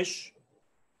benefesh,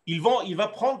 il va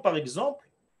prendre par exemple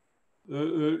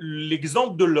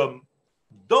l'exemple de l'homme.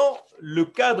 Dans le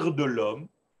cadre de l'homme,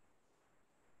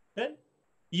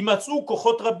 Imatsu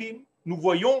kochot rabim, nous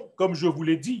voyons, comme je vous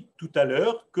l'ai dit tout à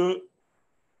l'heure, que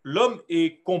l'homme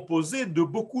est composé de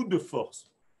beaucoup de forces.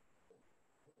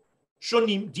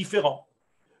 Shonim, différents.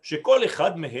 Shekol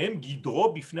echad mehem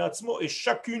gidro bifnei atzmo, et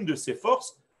chacune de ces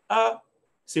forces a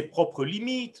ses propres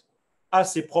limites, a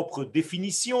ses propres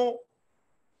définitions,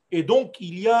 et donc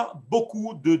il y a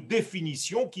beaucoup de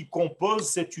définitions qui composent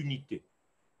cette unité.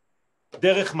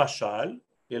 Derech mashal,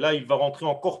 et là il va rentrer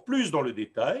encore plus dans le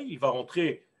détail, il va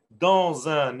rentrer dans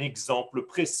un exemple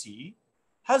précis.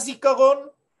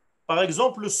 Hazikaron, par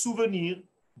exemple le souvenir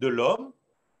de l'homme,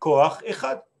 koach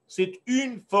echad, c'est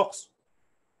une force.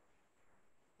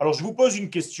 Alors je vous pose une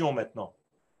question maintenant.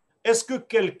 Est-ce que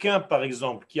quelqu'un, par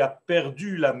exemple, qui a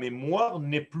perdu la mémoire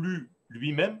n'est plus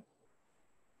lui-même?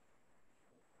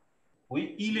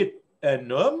 Oui. Il est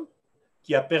un homme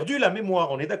qui a perdu la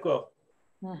mémoire, on est d'accord?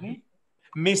 Oui.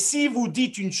 Mais si vous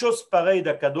dites une chose pareille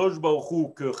d'Akadosh Baruch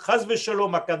Hu, que Chas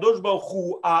v'Shalom Akadosh Baruch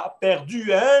Hu a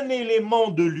perdu un élément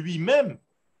de lui-même,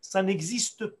 ça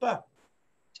n'existe pas.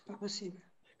 C'est pas possible.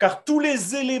 Car tous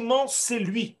les éléments, c'est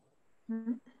lui.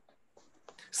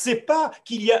 C'est pas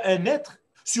qu'il y a un être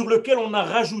sur lequel on a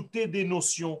rajouté des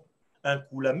notions. Un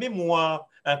coup la mémoire,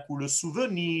 un coup le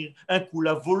souvenir, un coup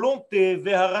la volonté,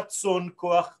 ve'haratzon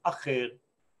koach acher,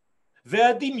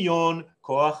 ve'adimion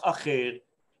koach acher.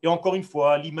 Et encore une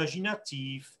fois,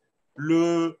 l'imaginatif,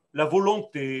 la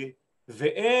volonté,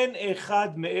 Ve'en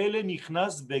echad me'ele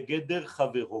nichnas begeder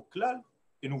chavero klal.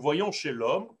 Et nous voyons chez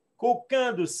l'homme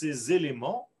qu'aucun de ces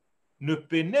éléments ne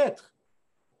pénètre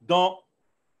dans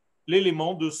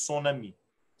l'élément de son ami.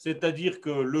 C'est-à-dire que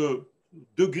le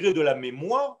degré de la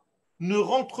mémoire ne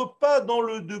rentre pas dans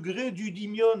le degré du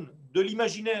dimion, de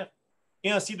l'imaginaire,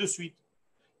 et ainsi de suite.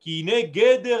 Qui n'est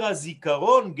geder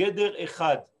azikaron, geder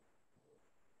echad.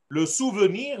 Le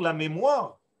souvenir, la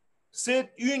mémoire,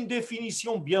 c'est une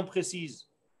définition bien précise.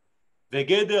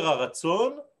 Vegeder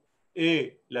haratzon,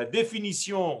 et la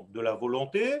définition de la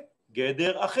volonté,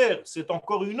 geder acher, c'est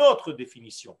encore une autre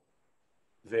définition.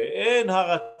 Ve'en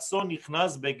haratzon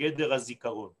nichnas begeder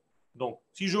hazikaron. Donc,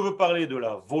 si je veux parler de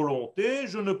la volonté,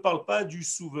 je ne parle pas du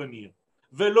souvenir.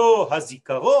 Velo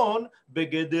hazikaron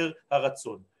begeder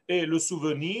haratzon. Et le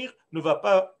souvenir ne va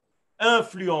pas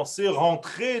influencer,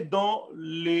 rentrer dans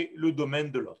le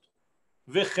domaine de l'autre.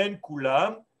 Vechen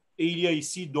kulam, et il y a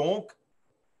ici donc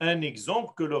un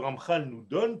exemple que le Ramchal nous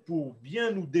donne pour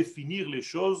bien nous définir les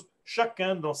choses,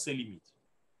 chacun dans ses limites.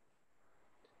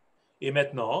 Et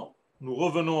maintenant, nous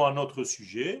revenons à notre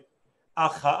sujet.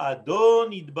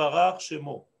 Acha'adon idbarach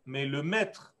shemo. Mais le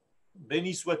maître,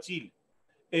 béni soit-il,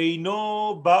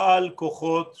 eino baal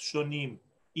kochot shonim.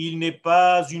 Il n'est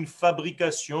pas une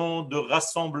fabrication de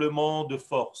rassemblement de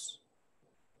forces.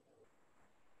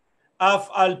 Af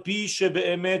alpi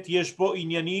shebe'emet yesh bo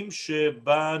inyanim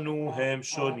shebanu hem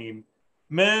shonim.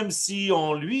 Même si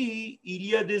en lui, il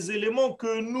y a des éléments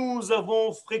que nous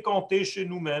avons fréquentés chez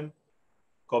nous-mêmes,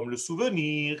 comme le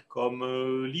souvenir,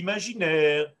 comme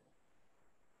l'imaginaire.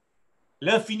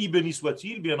 L'infini béni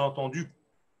soit-il, bien entendu,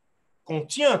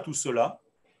 contient tout cela,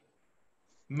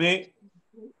 mais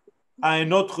à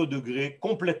un autre degré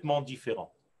complètement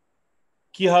différent.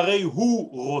 Ki harei hu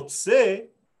rotse,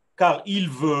 car il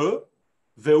veut,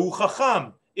 ve'u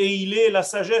chacham, et il est la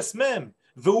sagesse même,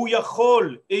 ve'u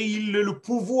yachol, et il est le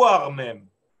pouvoir même,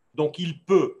 donc il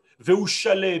peut, ve'u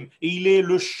shalem, et il est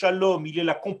le shalom, il est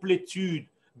la complétude,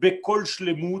 bekol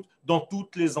shlemut, dans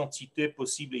toutes les entités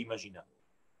possibles et imaginables.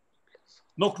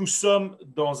 Donc nous sommes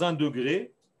dans un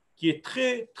degré qui est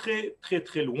très, très, très,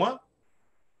 très loin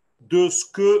de ce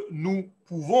que nous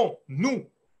pouvons, nous,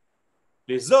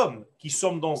 les hommes, qui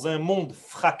sommes dans un monde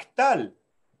fractal,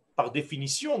 par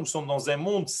définition, nous sommes dans un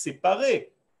monde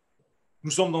séparé,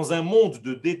 nous sommes dans un monde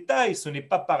de détails. Ce n'est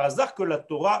pas par hasard que la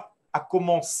Torah a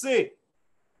commencé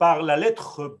par la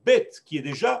lettre bête, qui est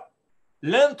déjà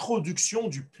l'introduction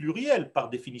du pluriel par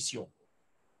définition.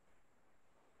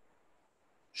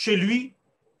 Chez lui,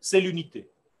 c'est l'unité.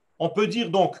 On peut dire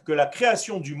donc que la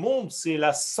création du monde, c'est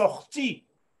la sortie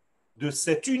de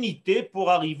cette unité pour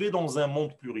arriver dans un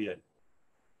monde pluriel.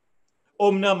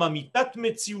 Omnam amitat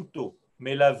metziuto,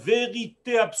 mais la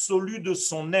vérité absolue de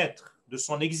son être, de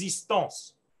son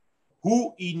existence,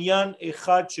 hu inyan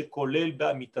echad shekolel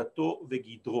be'amitato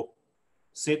vegidro.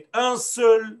 C'est un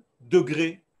seul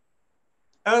degré,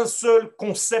 un seul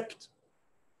concept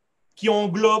qui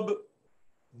englobe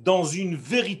dans une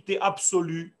vérité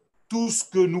absolue tout ce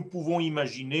que nous pouvons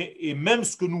imaginer et même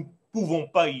ce que nous ne pouvons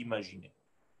pas imaginer.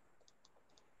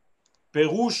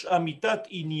 Perush amitat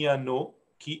inyano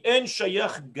ki en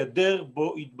shayach gader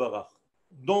bo idbarach.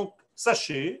 Donc,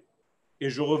 sachez, et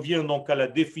je reviens donc à la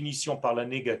définition par la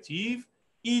négative,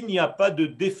 il n'y a pas de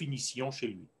définition chez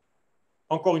lui.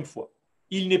 Encore une fois,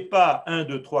 il n'est pas 1,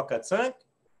 2, 3, 4, 5.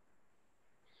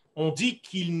 On dit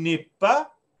qu'il n'est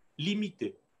pas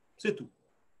limité. C'est tout.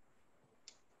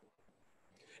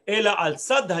 Et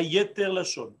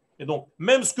donc,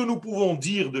 même ce que nous pouvons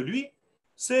dire de lui,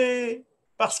 c'est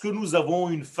parce que nous avons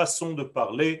une façon de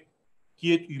parler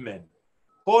qui est humaine.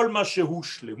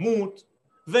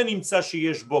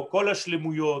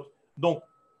 Donc,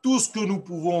 tout ce que nous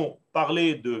pouvons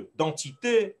parler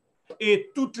d'entité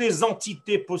et toutes les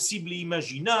entités possibles et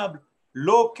imaginables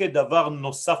ne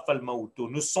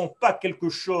sont pas quelque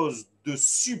chose de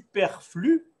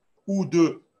superflu ou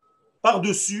de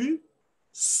par-dessus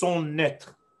son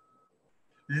être.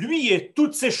 Lui et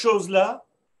toutes ces choses-là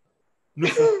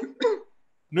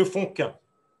ne font qu'un.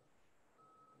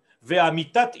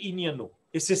 Ve'amitat inyano.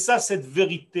 Et c'est ça cette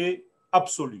vérité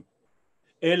absolue.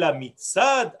 El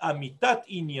amitzad amitat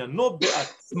inyano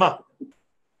be'atzma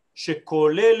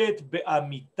shekolelet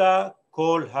be'amita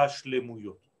kol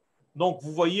hashlemuyot. Donc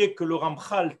vous voyez que le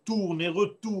Ramchal tourne et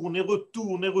retourne et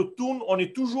retourne et retourne. On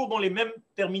est toujours dans les mêmes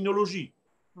terminologies.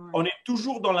 On est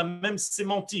toujours dans la même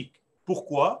sémantique.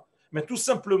 Pourquoi? Mais tout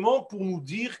simplement pour nous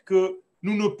dire que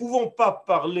nous ne pouvons pas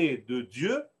parler de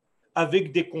Dieu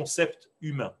avec des concepts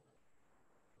humains.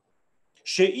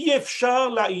 Et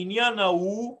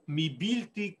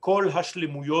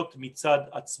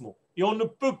on ne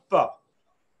peut pas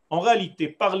en réalité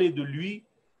parler de lui,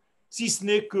 si ce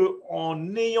n'est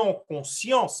qu'en ayant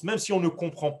conscience, même si on ne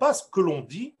comprend pas ce que l'on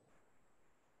dit,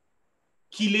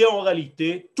 qu'il est en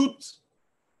réalité toutes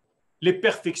les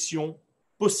perfections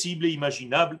possibles et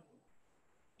imaginables,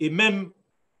 et même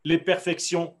les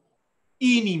perfections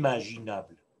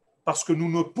inimaginables, parce que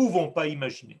nous ne pouvons pas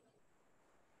imaginer.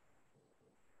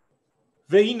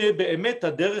 והנה באמת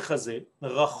הדרך הזה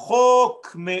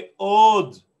רחוק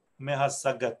מאוד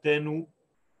מהשגתנו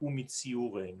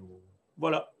ומציורנו.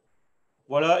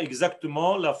 Voilà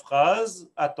exactement la phrase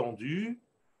attendue.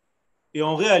 Et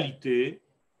en réalité,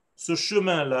 ce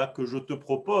chemin-là que je te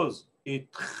propose est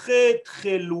très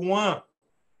très loin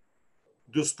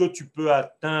de ce que tu peux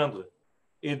atteindre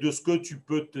et de ce que tu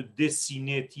peux te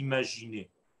dessiner, t'imaginer.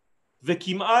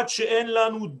 וכמעט שאין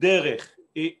לנו דרך.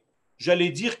 Et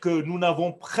j'allais dire que nous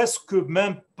n'avons presque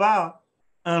même pas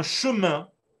un chemin,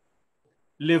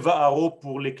 les va'aro,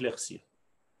 pour l'éclaircir.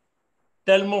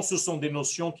 Tellement ce sont des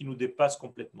notions qui nous dépassent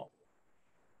complètement.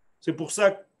 C'est pour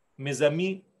ça, mes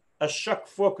amis, à chaque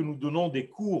fois que nous donnons des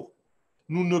cours,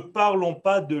 nous ne parlons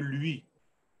pas de lui.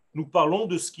 Nous parlons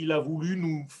de ce qu'il a voulu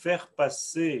nous faire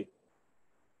passer,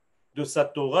 de sa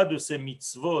Torah, de ses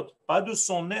mitzvot, pas de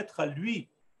son être à lui.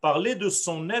 Parler de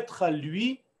son être à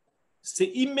lui,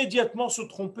 c'est immédiatement se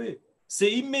tromper.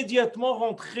 C'est immédiatement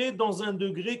rentrer dans un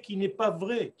degré qui n'est pas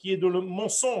vrai, qui est de le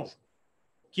mensonge,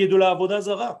 qui est de la avodah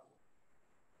zara.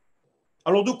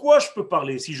 Alors de quoi je peux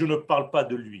parler si je ne parle pas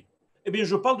de lui? Eh bien,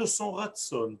 je parle de son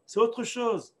ratson. C'est autre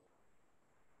chose.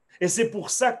 Et c'est pour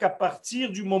ça qu'à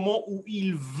partir du moment où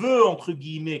il veut, entre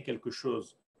guillemets, quelque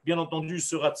chose, bien entendu,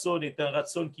 ce ratson est un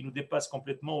ratson qui nous dépasse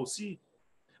complètement aussi,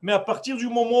 mais à partir du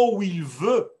moment où il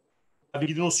veut, avec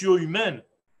des notions humaines,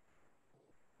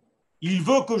 il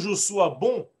veut que je sois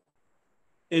bon,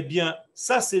 eh bien,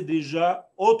 ça, c'est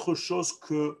déjà autre chose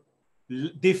que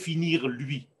définir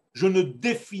lui. Je ne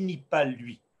définis pas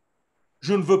lui.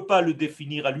 Je ne veux pas le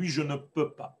définir à lui, je ne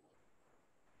peux pas.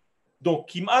 Donc,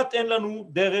 kimat en lanu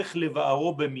derech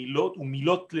levaaro bemilot ou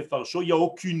milot lefarsho, il n'y a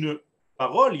aucune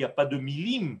parole, il n'y a pas de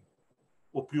milim,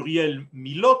 au pluriel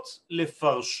milot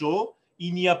lefarsho,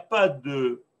 il n'y a pas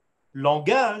de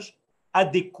langage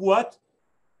adéquat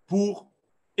pour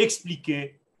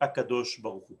expliquer Akadosh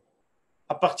Baruch Hu.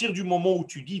 À partir du moment où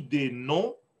tu dis des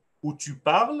noms, où tu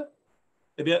parles,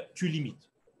 eh bien, tu limites.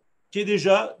 Tu es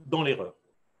déjà dans l'erreur.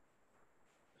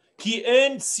 Ki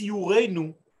en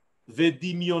siurenu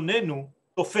vedimionenu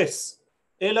tofes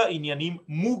ela inyanim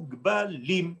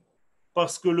mugbalim,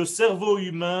 parce que le cerveau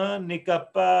humain n'est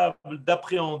capable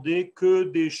d'appréhender que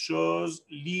des choses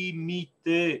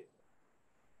limitées.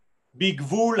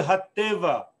 Bigvul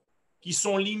hateva, qui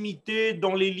sont limitées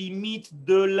dans les limites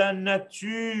de la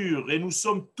nature. Et nous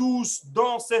sommes tous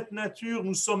dans cette nature,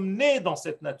 nous sommes nés dans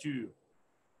cette nature.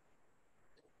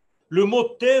 Le mot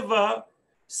teva,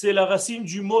 c'est la racine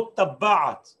du mot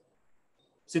tabaat,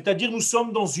 c'est-à-dire nous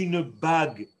sommes dans une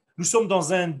bague, nous sommes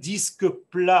dans un disque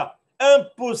plat,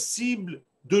 impossible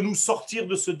de nous sortir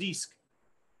de ce disque.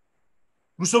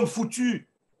 Nous sommes foutus,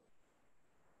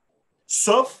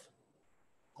 sauf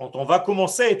quand on va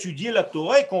commencer à étudier la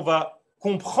Torah et qu'on va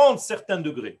comprendre certains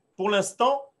degrés. Pour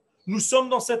l'instant, nous sommes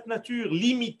dans cette nature,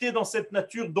 limités dans cette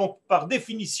nature, donc par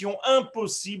définition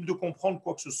impossible de comprendre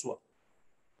quoi que ce soit.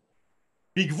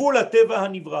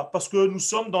 Parce que nous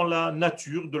sommes dans la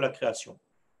nature de la création.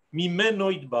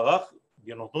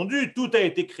 Bien entendu, tout a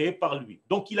été créé par lui.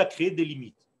 Donc il a créé des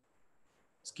limites.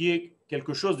 Ce qui est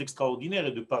quelque chose d'extraordinaire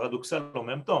et de paradoxal en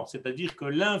même temps. C'est-à-dire que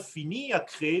l'infini a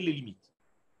créé les limites.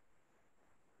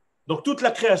 Donc toute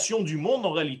la création du monde,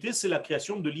 en réalité, c'est la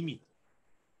création de limites.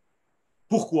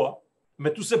 Pourquoi?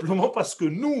 Mais tout simplement parce que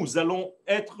nous allons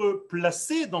être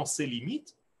placés dans ces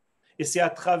limites. Et c'est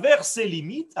à travers ces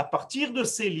limites, à partir de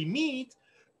ces limites,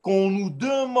 qu'on nous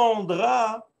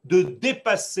demandera de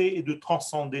dépasser et de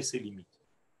transcender ces limites.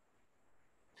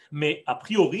 Mais a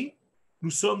priori, nous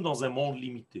sommes dans un monde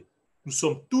limité. Nous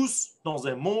sommes tous dans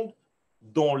un monde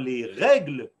dont les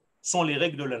règles sont les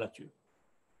règles de la nature.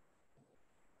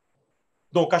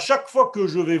 Donc à chaque fois que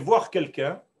je vais voir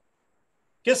quelqu'un,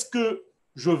 qu'est-ce que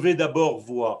je vais d'abord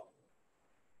voir?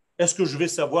 Est-ce que je vais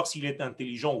savoir s'il est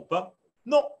intelligent ou pas?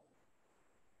 Non.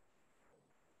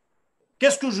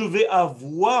 Qu'est-ce que je vais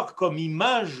avoir comme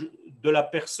image de la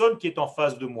personne qui est en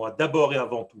face de moi, d'abord et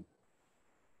avant tout?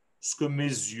 Ce que mes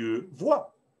yeux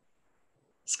voient,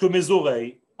 ce que mes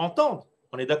oreilles entendent,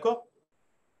 on est d'accord?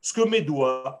 Ce que mes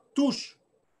doigts touchent.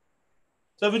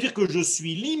 Ça veut dire que je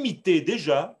suis limité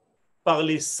déjà par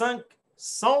les 5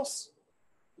 sens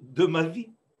de ma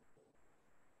vie.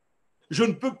 Je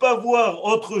ne peux pas voir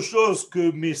autre chose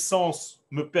que mes sens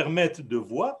me permettent de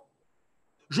voir.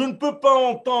 Je ne peux pas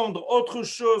entendre autre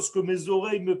chose que mes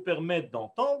oreilles me permettent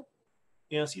d'entendre,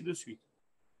 et ainsi de suite.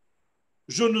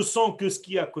 Je ne sens que ce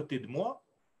qui est à côté de moi,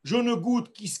 je ne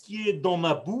goûte que ce qui est dans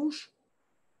ma bouche,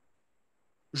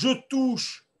 je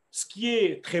touche ce qui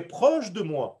est très proche de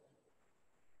moi,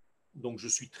 donc je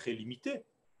suis très limité.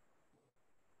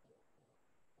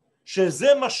 Chez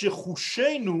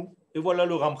nous, et voilà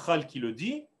le Ramchal qui le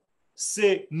dit,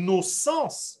 c'est nos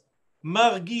sens,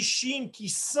 margishim, qui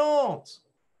sentent,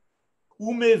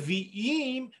 ou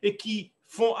mevi'im, et qui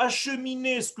font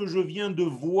acheminer ce que je viens de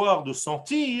voir, de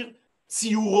sentir,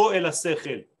 tsiuro el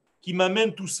asechel, qui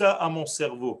m'amène tout ça à mon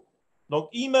cerveau. Donc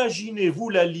imaginez-vous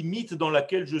la limite dans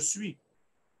laquelle je suis.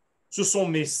 Ce sont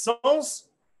mes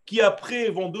sens qui après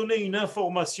vont donner une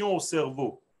information au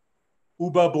cerveau.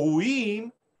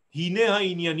 Ubabruim, hine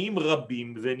ha'inyanim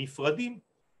rabbim venifradim.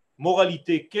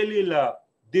 Moralité, quelle est la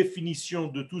définition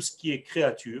de tout ce qui est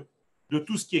créature, de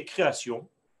tout ce qui est création?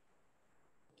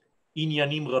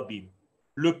 Inyanim rabbim,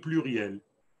 le pluriel.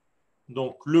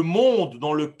 Donc le monde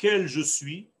dans lequel je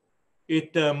suis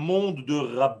est un monde de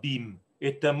rabbim,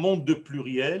 est un monde de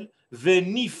pluriel,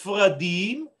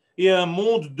 venifradim, et un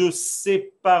monde de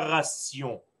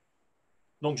séparation.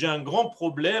 Donc j'ai un grand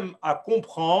problème à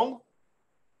comprendre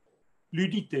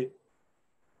l'unité.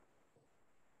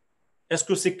 Est-ce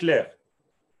que c'est clair?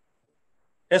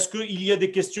 Est-ce qu'il y a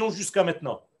des questions jusqu'à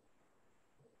maintenant?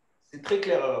 C'est très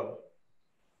clair alors.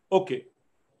 Ok.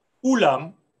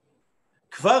 Oulam,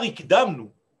 kvar ikdamnu.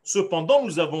 Cependant,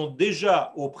 nous avons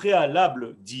déjà au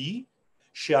préalable dit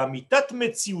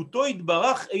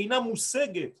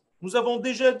nous avons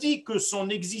déjà dit que son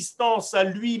existence à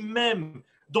lui-même,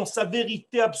 dans sa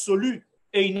vérité absolue,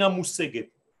 eina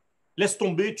museget. Laisse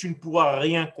tomber, tu ne pourras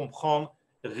rien comprendre,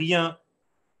 rien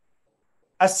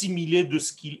assimiler de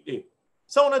ce qu'il est.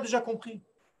 Ça, on a déjà compris.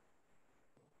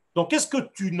 Donc, qu'est-ce que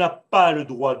tu n'as pas le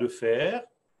droit de faire?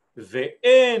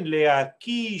 Ve'en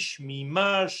le'akish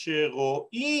mima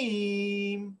sheroim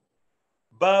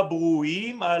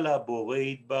babruim ala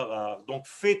boreit barar. Donc,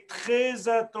 fais très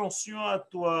attention à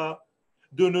toi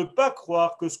de ne pas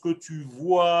croire que ce que tu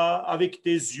vois avec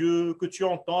tes yeux, que tu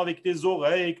entends avec tes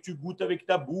oreilles, que tu goûtes avec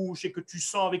ta bouche et que tu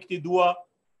sens avec tes doigts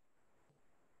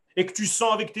et que tu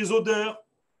sens avec tes odeurs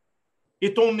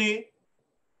et ton nez,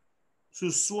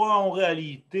 ce soit en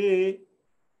réalité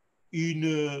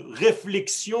une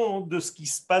réflexion de ce qui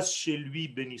se passe chez lui,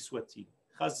 béni soit-il.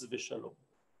 Chas v'shalom.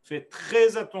 Fais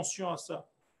très attention à ça.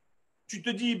 Tu te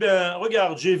dis, ben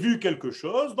regarde, j'ai vu quelque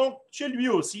chose, donc chez lui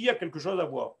aussi, il y a quelque chose à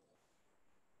voir.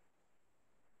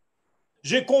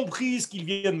 J'ai compris ce qu'il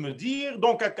vient de me dire,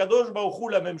 donc à Kadosh Baruch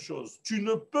Hu, la même chose. Tu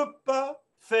ne peux pas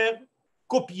faire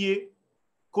copier,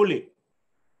 coller.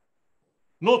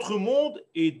 Notre monde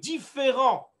est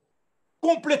différent,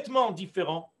 complètement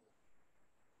différent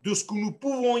de ce que nous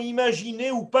pouvons imaginer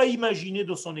ou pas imaginer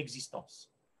de son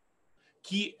existence.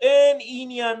 Ki en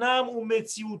inyanam ou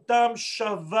metziutam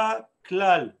shava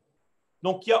klal.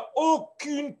 Donc il n'y a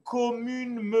aucune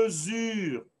commune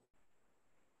mesure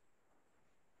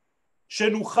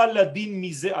shenuchal ladin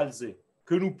mise alze,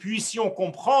 que nous puissions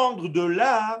comprendre de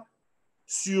là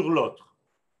sur l'autre.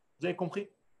 Vous avez compris?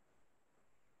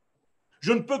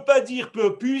 Je ne peux pas dire que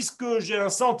puisque j'ai un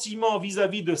sentiment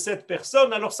vis-à-vis de cette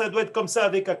personne, alors ça doit être comme ça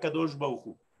avec Akadosh Baruch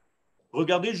Hu.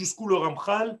 Regardez jusqu'où le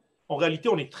Ramchal, en réalité,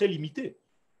 on est très limité.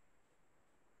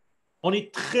 On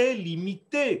est très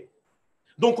limité.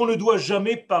 Donc on ne doit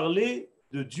jamais parler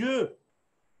de Dieu.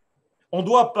 On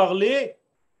doit parler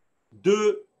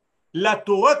de la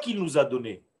Torah qu'il nous a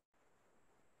donnée.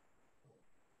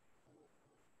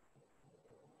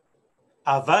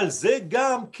 אבל זה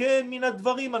גם כן מן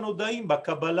הדברים הנודעים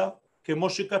בקבלה, כמו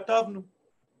שכתבנו,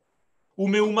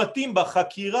 ומאומתים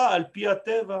בחקירה על פי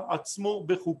הטבע עצמו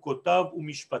בחוקותיו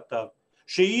ומשפטיו,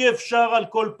 שאי אפשר על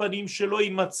כל פנים שלא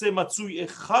יימצא מצוי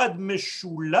אחד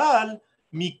משולל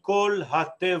מכל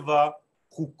הטבע,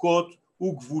 חוקות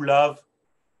וגבוליו,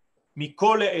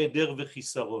 מכל העדר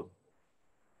וחיסרון.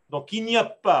 Donc il n'y a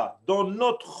pas dans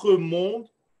notre monde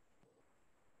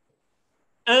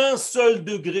un seul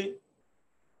degré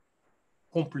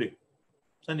complet.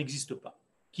 Ça n'existe pas.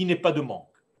 Qui n'est pas de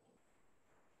manque.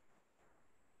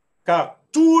 Car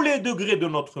tous les degrés de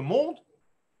notre monde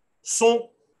sont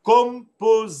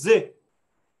composés.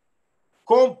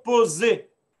 Composés.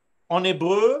 En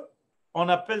hébreu, on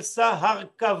appelle ça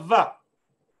harkava.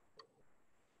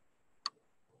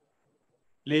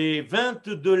 Les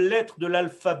 22 lettres de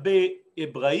l'alphabet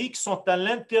hébraïque sont à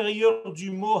l'intérieur du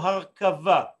mot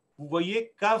harkava. Vous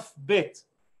voyez, kaf bet.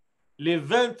 Les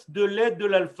 22 lettres de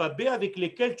l'alphabet avec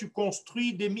lesquelles tu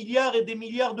construis des milliards et des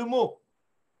milliards de mots.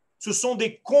 Ce sont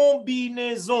des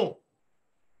combinaisons.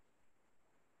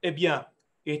 Eh bien,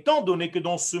 étant donné que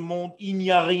dans ce monde, il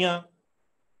n'y a rien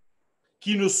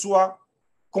qui ne soit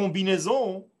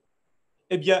combinaison,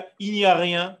 eh bien, il n'y a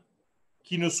rien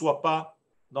qui ne soit pas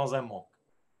dans un manque.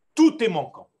 Tout est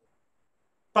manquant.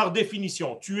 Par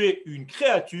définition, tu es une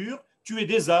créature, tu es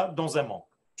déjà dans un manque.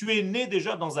 Tu es né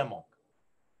déjà dans un manque.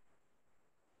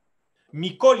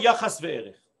 Mikol yachas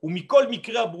ve'erech, ou mikol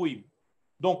mikre abruim.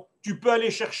 Donc, tu peux aller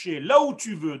chercher là où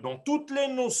tu veux, dans toutes les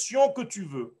notions que tu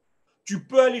veux. Tu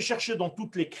peux aller chercher dans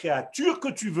toutes les créatures que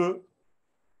tu veux.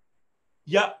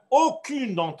 Il n'y a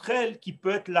aucune d'entre elles qui peut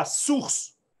être la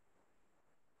source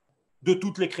de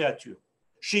toutes les créatures.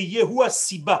 Chez Yehua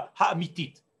Siba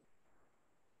Ha'amitit,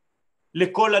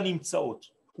 l'école Animtsaot,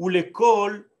 ou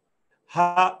l'école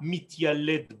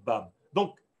Ha'mityaled Bam.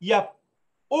 Donc, il n'y a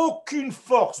aucune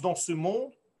force dans ce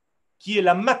monde qui est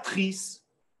la matrice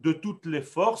de toutes les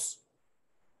forces,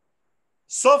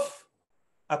 sauf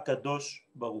Akadosh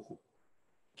Baruch Hu.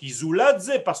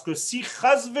 Kizuladze, parce que si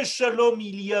Chaz Veshalom,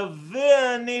 il y avait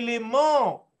un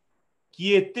élément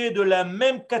qui était de la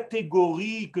même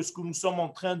catégorie que ce que nous sommes en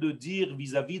train de dire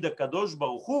vis-à-vis d'Akadosh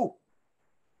Baruch Hu,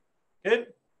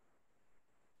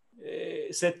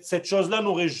 cette chose-là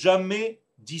n'aurait jamais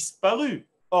disparu.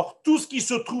 Or, tout ce qui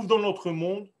se trouve dans notre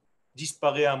monde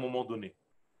disparaît à un moment donné.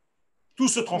 Tout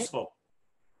se transforme.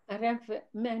 הרב,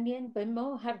 מעניין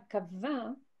במו הרכבה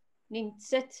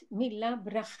נמצאת מילה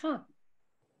ברכה.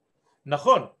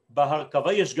 נכון,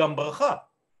 בהרכבה יש גם ברכה.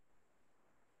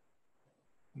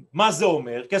 מה זה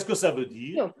אומר? Qu'est-ce que ça veut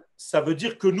dire? Ça veut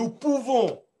dire que nous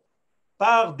pouvons,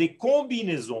 par des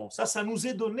combinaisons, ça nous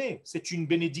est donné, c'est une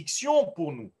bénédiction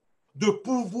pour nous, de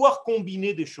pouvoir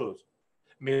combiner des choses.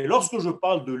 Mais lorsque je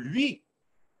parle de lui,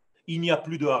 il n'y a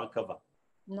plus de harkava.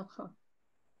 נכון.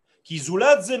 כי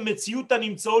זולת זה מציאות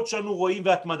הנמצאות שאנו רואים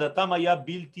והתמדתם היה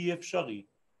בלתי אפשרי.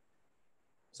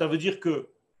 Ça veut dire que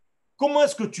comment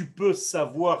est-ce que tu peux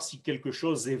savoir si quelque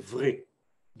chose est vrai,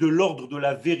 de l'ordre de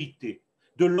la vérité,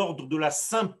 de l'ordre de la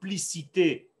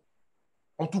simplicité,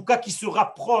 en tout cas qui se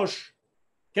rapproche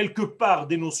quelque part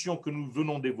des notions que nous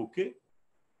venons d'évoquer,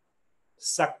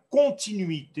 sa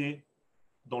continuité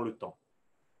dans le temps.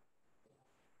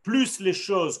 Plus les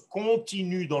choses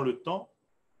continuent dans le temps,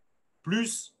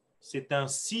 plus c'est un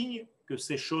signe que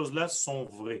ces choses-là sont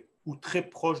vraies ou très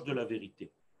proches de la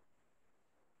vérité.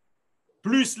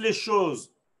 Plus les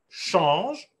choses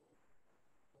changent,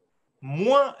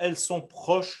 moins elles sont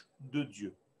proches de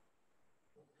Dieu.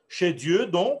 Chez Dieu,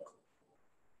 donc,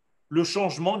 le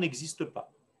changement n'existe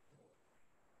pas.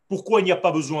 Pourquoi il n'y a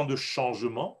pas besoin de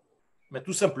changement? Mais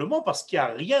tout simplement parce qu'il n'y a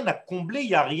rien à combler, il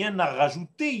n'y a rien à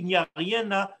rajouter, il n'y a rien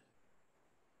à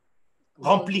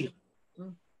remplir.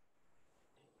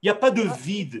 Il n'y a pas de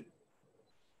vide.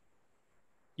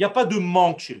 Il n'y a pas de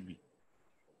manque chez lui.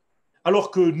 Alors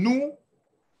que nous,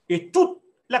 et toute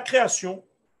la création,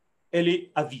 elle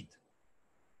est avide.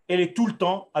 Elle est tout le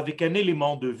temps avec un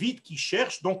élément de vide qui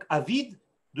cherche, donc avide,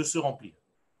 de se remplir.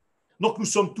 Donc nous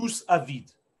sommes tous avides.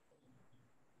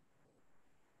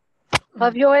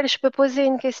 Rav Yoel, je peux poser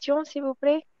une question, s'il vous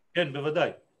plaît? Ken,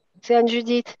 bevadai. C'est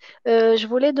Anne-Judith. Je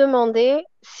voulais demander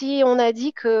si on a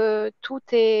dit que tout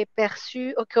est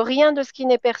perçu, que rien de ce qui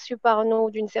n'est perçu par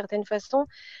nous d'une certaine façon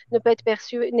ne peut être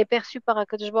perçu, n'est perçu par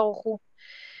Akadosh Baruch Hu.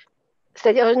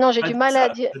 C'est-à-dire, non, j'ai du mal à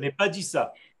dire. Je n'ai pas dit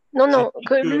ça. Non, non,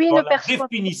 que lui ne perçoit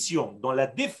pas. Dans la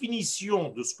définition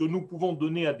de ce que nous pouvons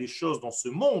donner à des choses dans ce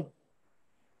monde,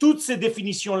 toutes ces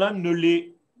définitions-là ne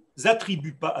les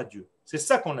attribuent pas à Dieu. C'est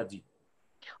ça qu'on a dit.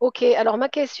 Ok, alors ma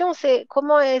question c'est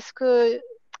comment est-ce que,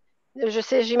 je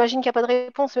sais, j'imagine qu'il n'y a pas de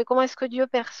réponse, mais comment est-ce que Dieu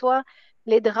perçoit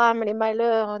les drames, les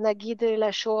malheurs, Nagid,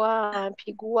 la Shoah, un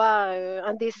pigoua,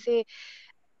 un décès?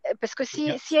 Parce que s'il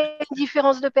y a une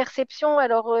différence de perception,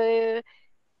 alors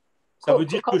ça veut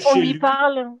dire quand que on lui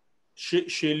parle.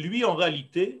 Chez lui, en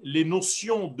réalité, les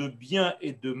notions de bien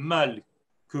et de mal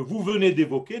que vous venez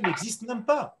d'évoquer n'existent même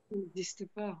pas. N'existe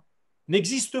pas.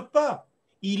 N'existe pas.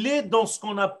 Il est dans ce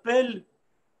qu'on appelle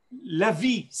la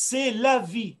vie. C'est la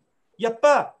vie. Il n'y a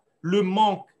pas le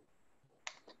manque.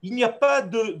 Il n'y a pas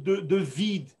de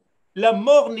vide. La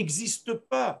mort n'existe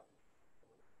pas.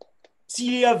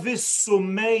 S'il y avait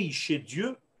sommeil chez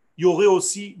Dieu, il y aurait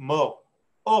aussi mort.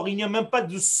 Or, il n'y a même pas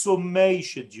de sommeil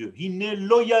chez Dieu. Hine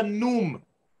loyanum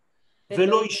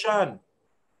veloishan.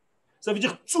 Ça veut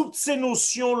dire que toutes ces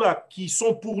notions-là, qui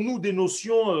sont pour nous des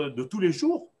notions de tous les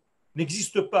jours,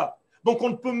 n'existent pas. Donc, on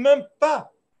ne peut même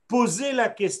pas poser la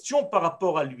question par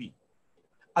rapport à lui.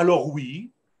 Alors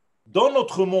oui, dans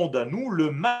notre monde à nous,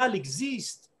 le mal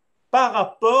existe par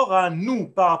rapport à nous,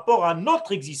 par rapport à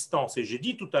notre existence. Et j'ai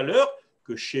dit tout à l'heure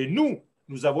que chez nous,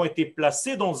 nous avons été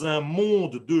placés dans un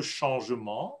monde de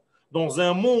changement, dans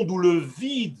un monde où le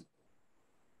vide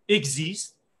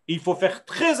existe, il faut faire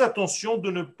très attention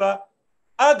de ne pas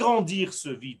agrandir ce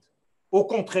vide. Au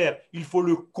contraire, il faut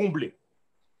le combler.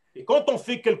 Et quand on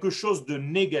fait quelque chose de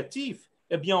négatif,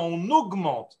 eh bien on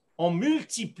augmente, on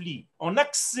multiplie, on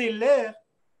accélère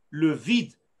le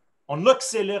vide, on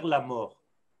accélère la mort.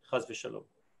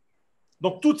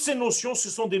 Donc toutes ces notions, ce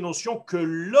sont des notions que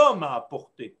l'homme a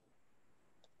apportées.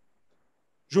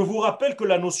 Je vous rappelle que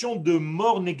la notion de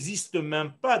mort n'existe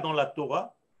même pas dans la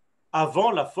Torah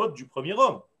avant la faute du premier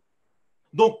homme.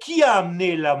 Donc qui a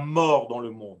amené la mort dans le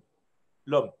monde?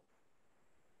 L'homme.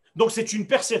 Donc c'est une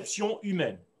perception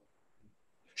humaine.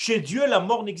 Chez Dieu, la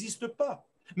mort n'existe pas.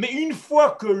 Mais une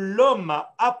fois que l'homme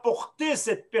a apporté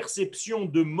cette perception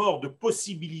de mort, de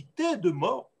possibilité de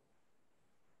mort,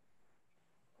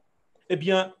 eh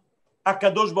bien,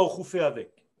 Akadosh Baruch Hu fait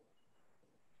avec.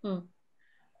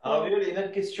 Alors, il y a une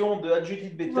autre question de Adjudit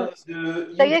Beta.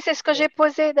 Ça y est, c'est ce que j'ai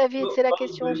posé, David. C'est la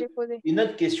question que j'ai posée. Une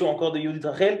autre question encore de Yudit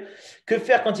Rachel. Que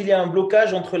faire quand il y a un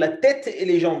blocage entre la tête et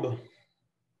les jambes?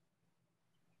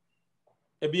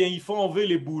 Eh bien, il faut enlever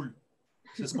les boules.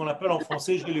 C'est ce qu'on appelle en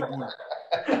français « j'ai les boules ».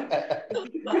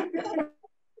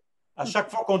 À chaque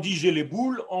fois qu'on dit « j'ai les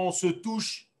boules », on se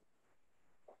touche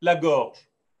la gorge.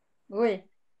 Oui.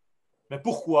 Mais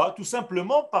pourquoi? Tout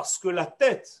simplement parce que la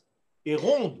tête est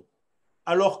ronde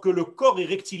alors que le corps est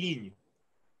rectiligne.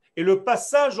 Et le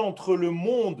passage entre le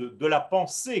monde de la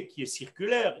pensée qui est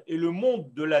circulaire et le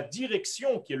monde de la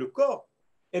direction qui est le corps,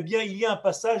 eh bien, il y a un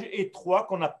passage étroit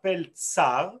qu'on appelle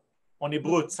tsar, en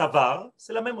hébreu tsavar,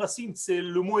 c'est la même racine, c'est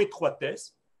le mot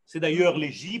étroitesse, c'est d'ailleurs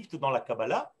l'Égypte dans la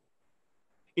Kabbalah.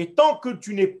 Et tant que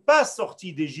tu n'es pas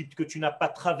sorti d'Égypte, que tu n'as pas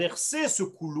traversé ce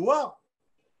couloir,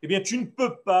 eh bien, tu ne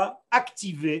peux pas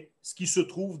activer ce qui se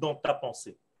trouve dans ta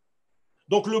pensée.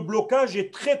 Donc, le blocage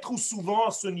est très, trop souvent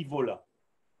à ce niveau-là.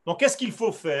 Donc, qu'est-ce qu'il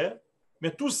faut faire? Mais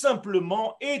tout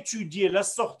simplement étudier la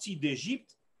sortie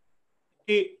d'Égypte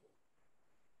et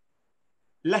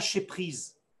lâcher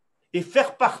prise et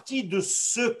faire partie de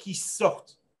ceux qui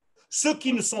sortent. Ceux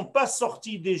qui ne sont pas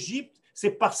sortis d'Égypte,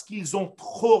 c'est parce qu'ils ont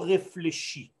trop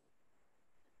réfléchi.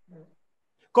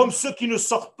 Comme ceux qui ne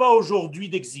sortent pas aujourd'hui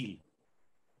d'exil.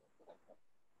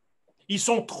 Ils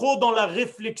sont trop dans la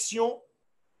réflexion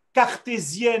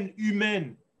cartésienne,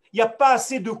 humaine. Il n'y a pas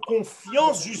assez de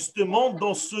confiance justement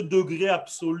dans ce degré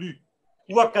absolu.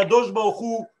 Où Akadosh Baruch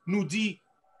Hu nous dit,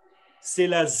 c'est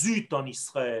la zut en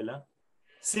Israël, hein.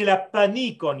 C'est la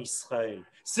panique en Israël.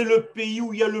 C'est le pays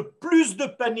où il y a le plus de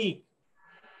panique.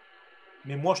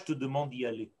 Mais moi, je te demande d'y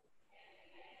aller.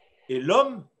 Et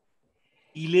l'homme,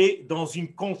 il est dans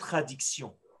une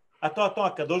contradiction. Attends,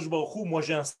 Akadosh Baruch Hu, moi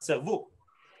j'ai un cerveau.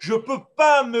 Je ne peux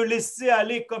pas me laisser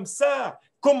aller comme ça.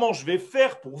 Comment je vais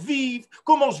faire pour vivre?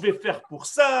 Comment je vais faire pour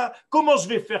ça? Comment je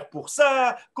vais faire pour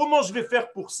ça? Comment je vais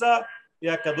faire pour ça? Et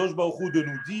Akadosh Baruch Hu de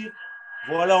nous dire,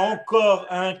 voilà encore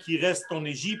un qui reste en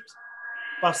Égypte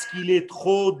parce qu'il est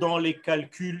trop dans les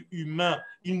calculs humains.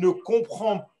 Il ne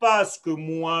comprend pas ce que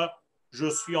moi, je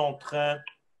suis en train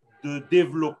de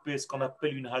développer, ce qu'on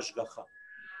appelle une hashgacha.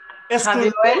 Est-ce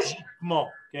que logiquement,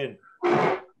 Ken,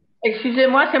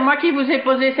 excusez-moi, c'est moi qui vous ai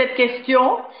posé cette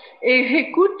question et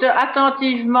j'écoute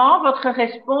attentivement votre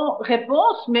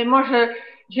réponse, mais moi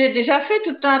j'ai déjà fait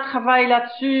tout un travail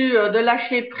là-dessus de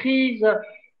lâcher prise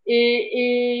et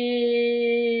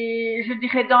je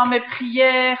dirais dans mes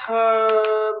prières,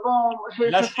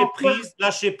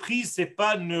 lâcher prise, c'est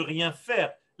pas ne rien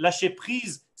faire. Lâcher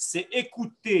prise, c'est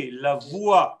écouter la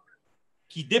voix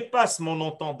qui dépasse mon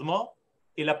entendement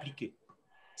et l'appliquer.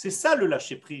 C'est ça le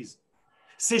lâcher prise.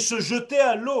 C'est se jeter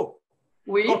à l'eau.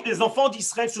 Oui. Quand les enfants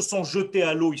d'Israël se sont jetés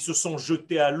à l'eau, ils se sont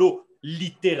jetés à l'eau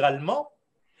littéralement,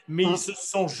 mais ils se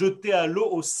sont jetés à l'eau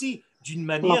aussi d'une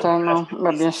manière...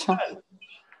 bien sûr.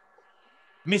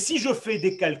 Mais si je fais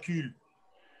des calculs...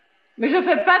 Mais je ne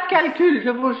fais pas de calcul, je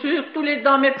vous jure,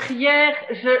 dans mes prières,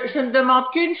 je ne demande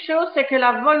qu'une chose, c'est que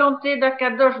la volonté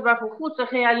d'Akadosh Baruch Hu se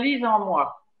réalise en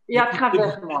moi et à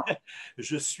travers moi.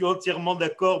 Je suis entièrement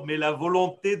d'accord, mais la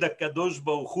volonté d'Akadosh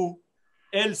Baruch Hu,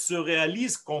 elle se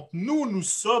réalise quand nous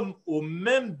sommes au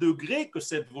même degré que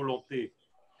cette volonté.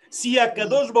 Si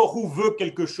Akadosh Baruch Hu veut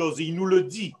quelque chose, et il nous le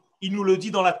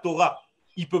dit dans la Torah,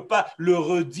 il ne peut pas le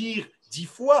redire 10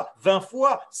 fois, 20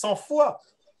 fois, 100 fois.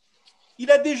 Il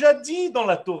a déjà dit dans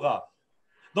la Torah.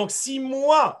 Donc si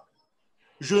moi,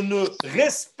 je ne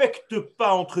respecte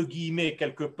pas, entre guillemets,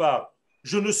 quelque part,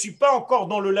 je ne suis pas encore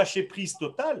dans le lâcher-prise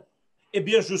total, eh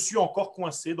bien je suis encore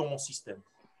coincé dans mon système.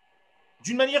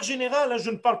 D'une manière générale,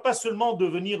 je ne parle pas seulement de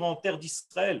venir en terre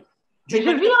d'Israël. Mais je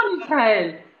vis en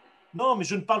Israël. Non, mais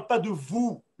je ne parle pas de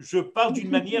vous. Je parle d'une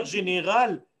manière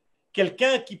générale.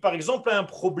 Quelqu'un qui, par exemple, a un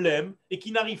problème et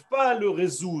qui n'arrive pas à le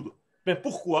résoudre. Mais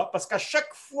pourquoi? Parce qu'à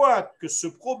chaque fois que ce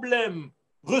problème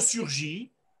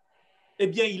ressurgit, eh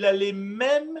bien, il a les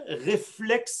mêmes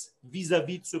réflexes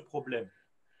vis-à-vis de ce problème.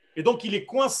 Et donc, il est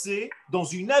coincé dans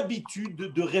une habitude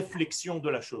de réflexion de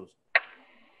la chose.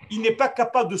 Il n'est pas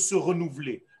capable de se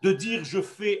renouveler, de dire je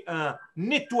fais un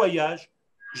nettoyage,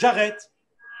 j'arrête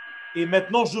et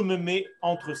maintenant je me mets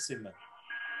entre ses mains.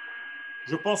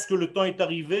 Je pense que le temps est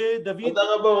arrivé, David.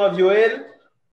 D'abord, Rav Yoel.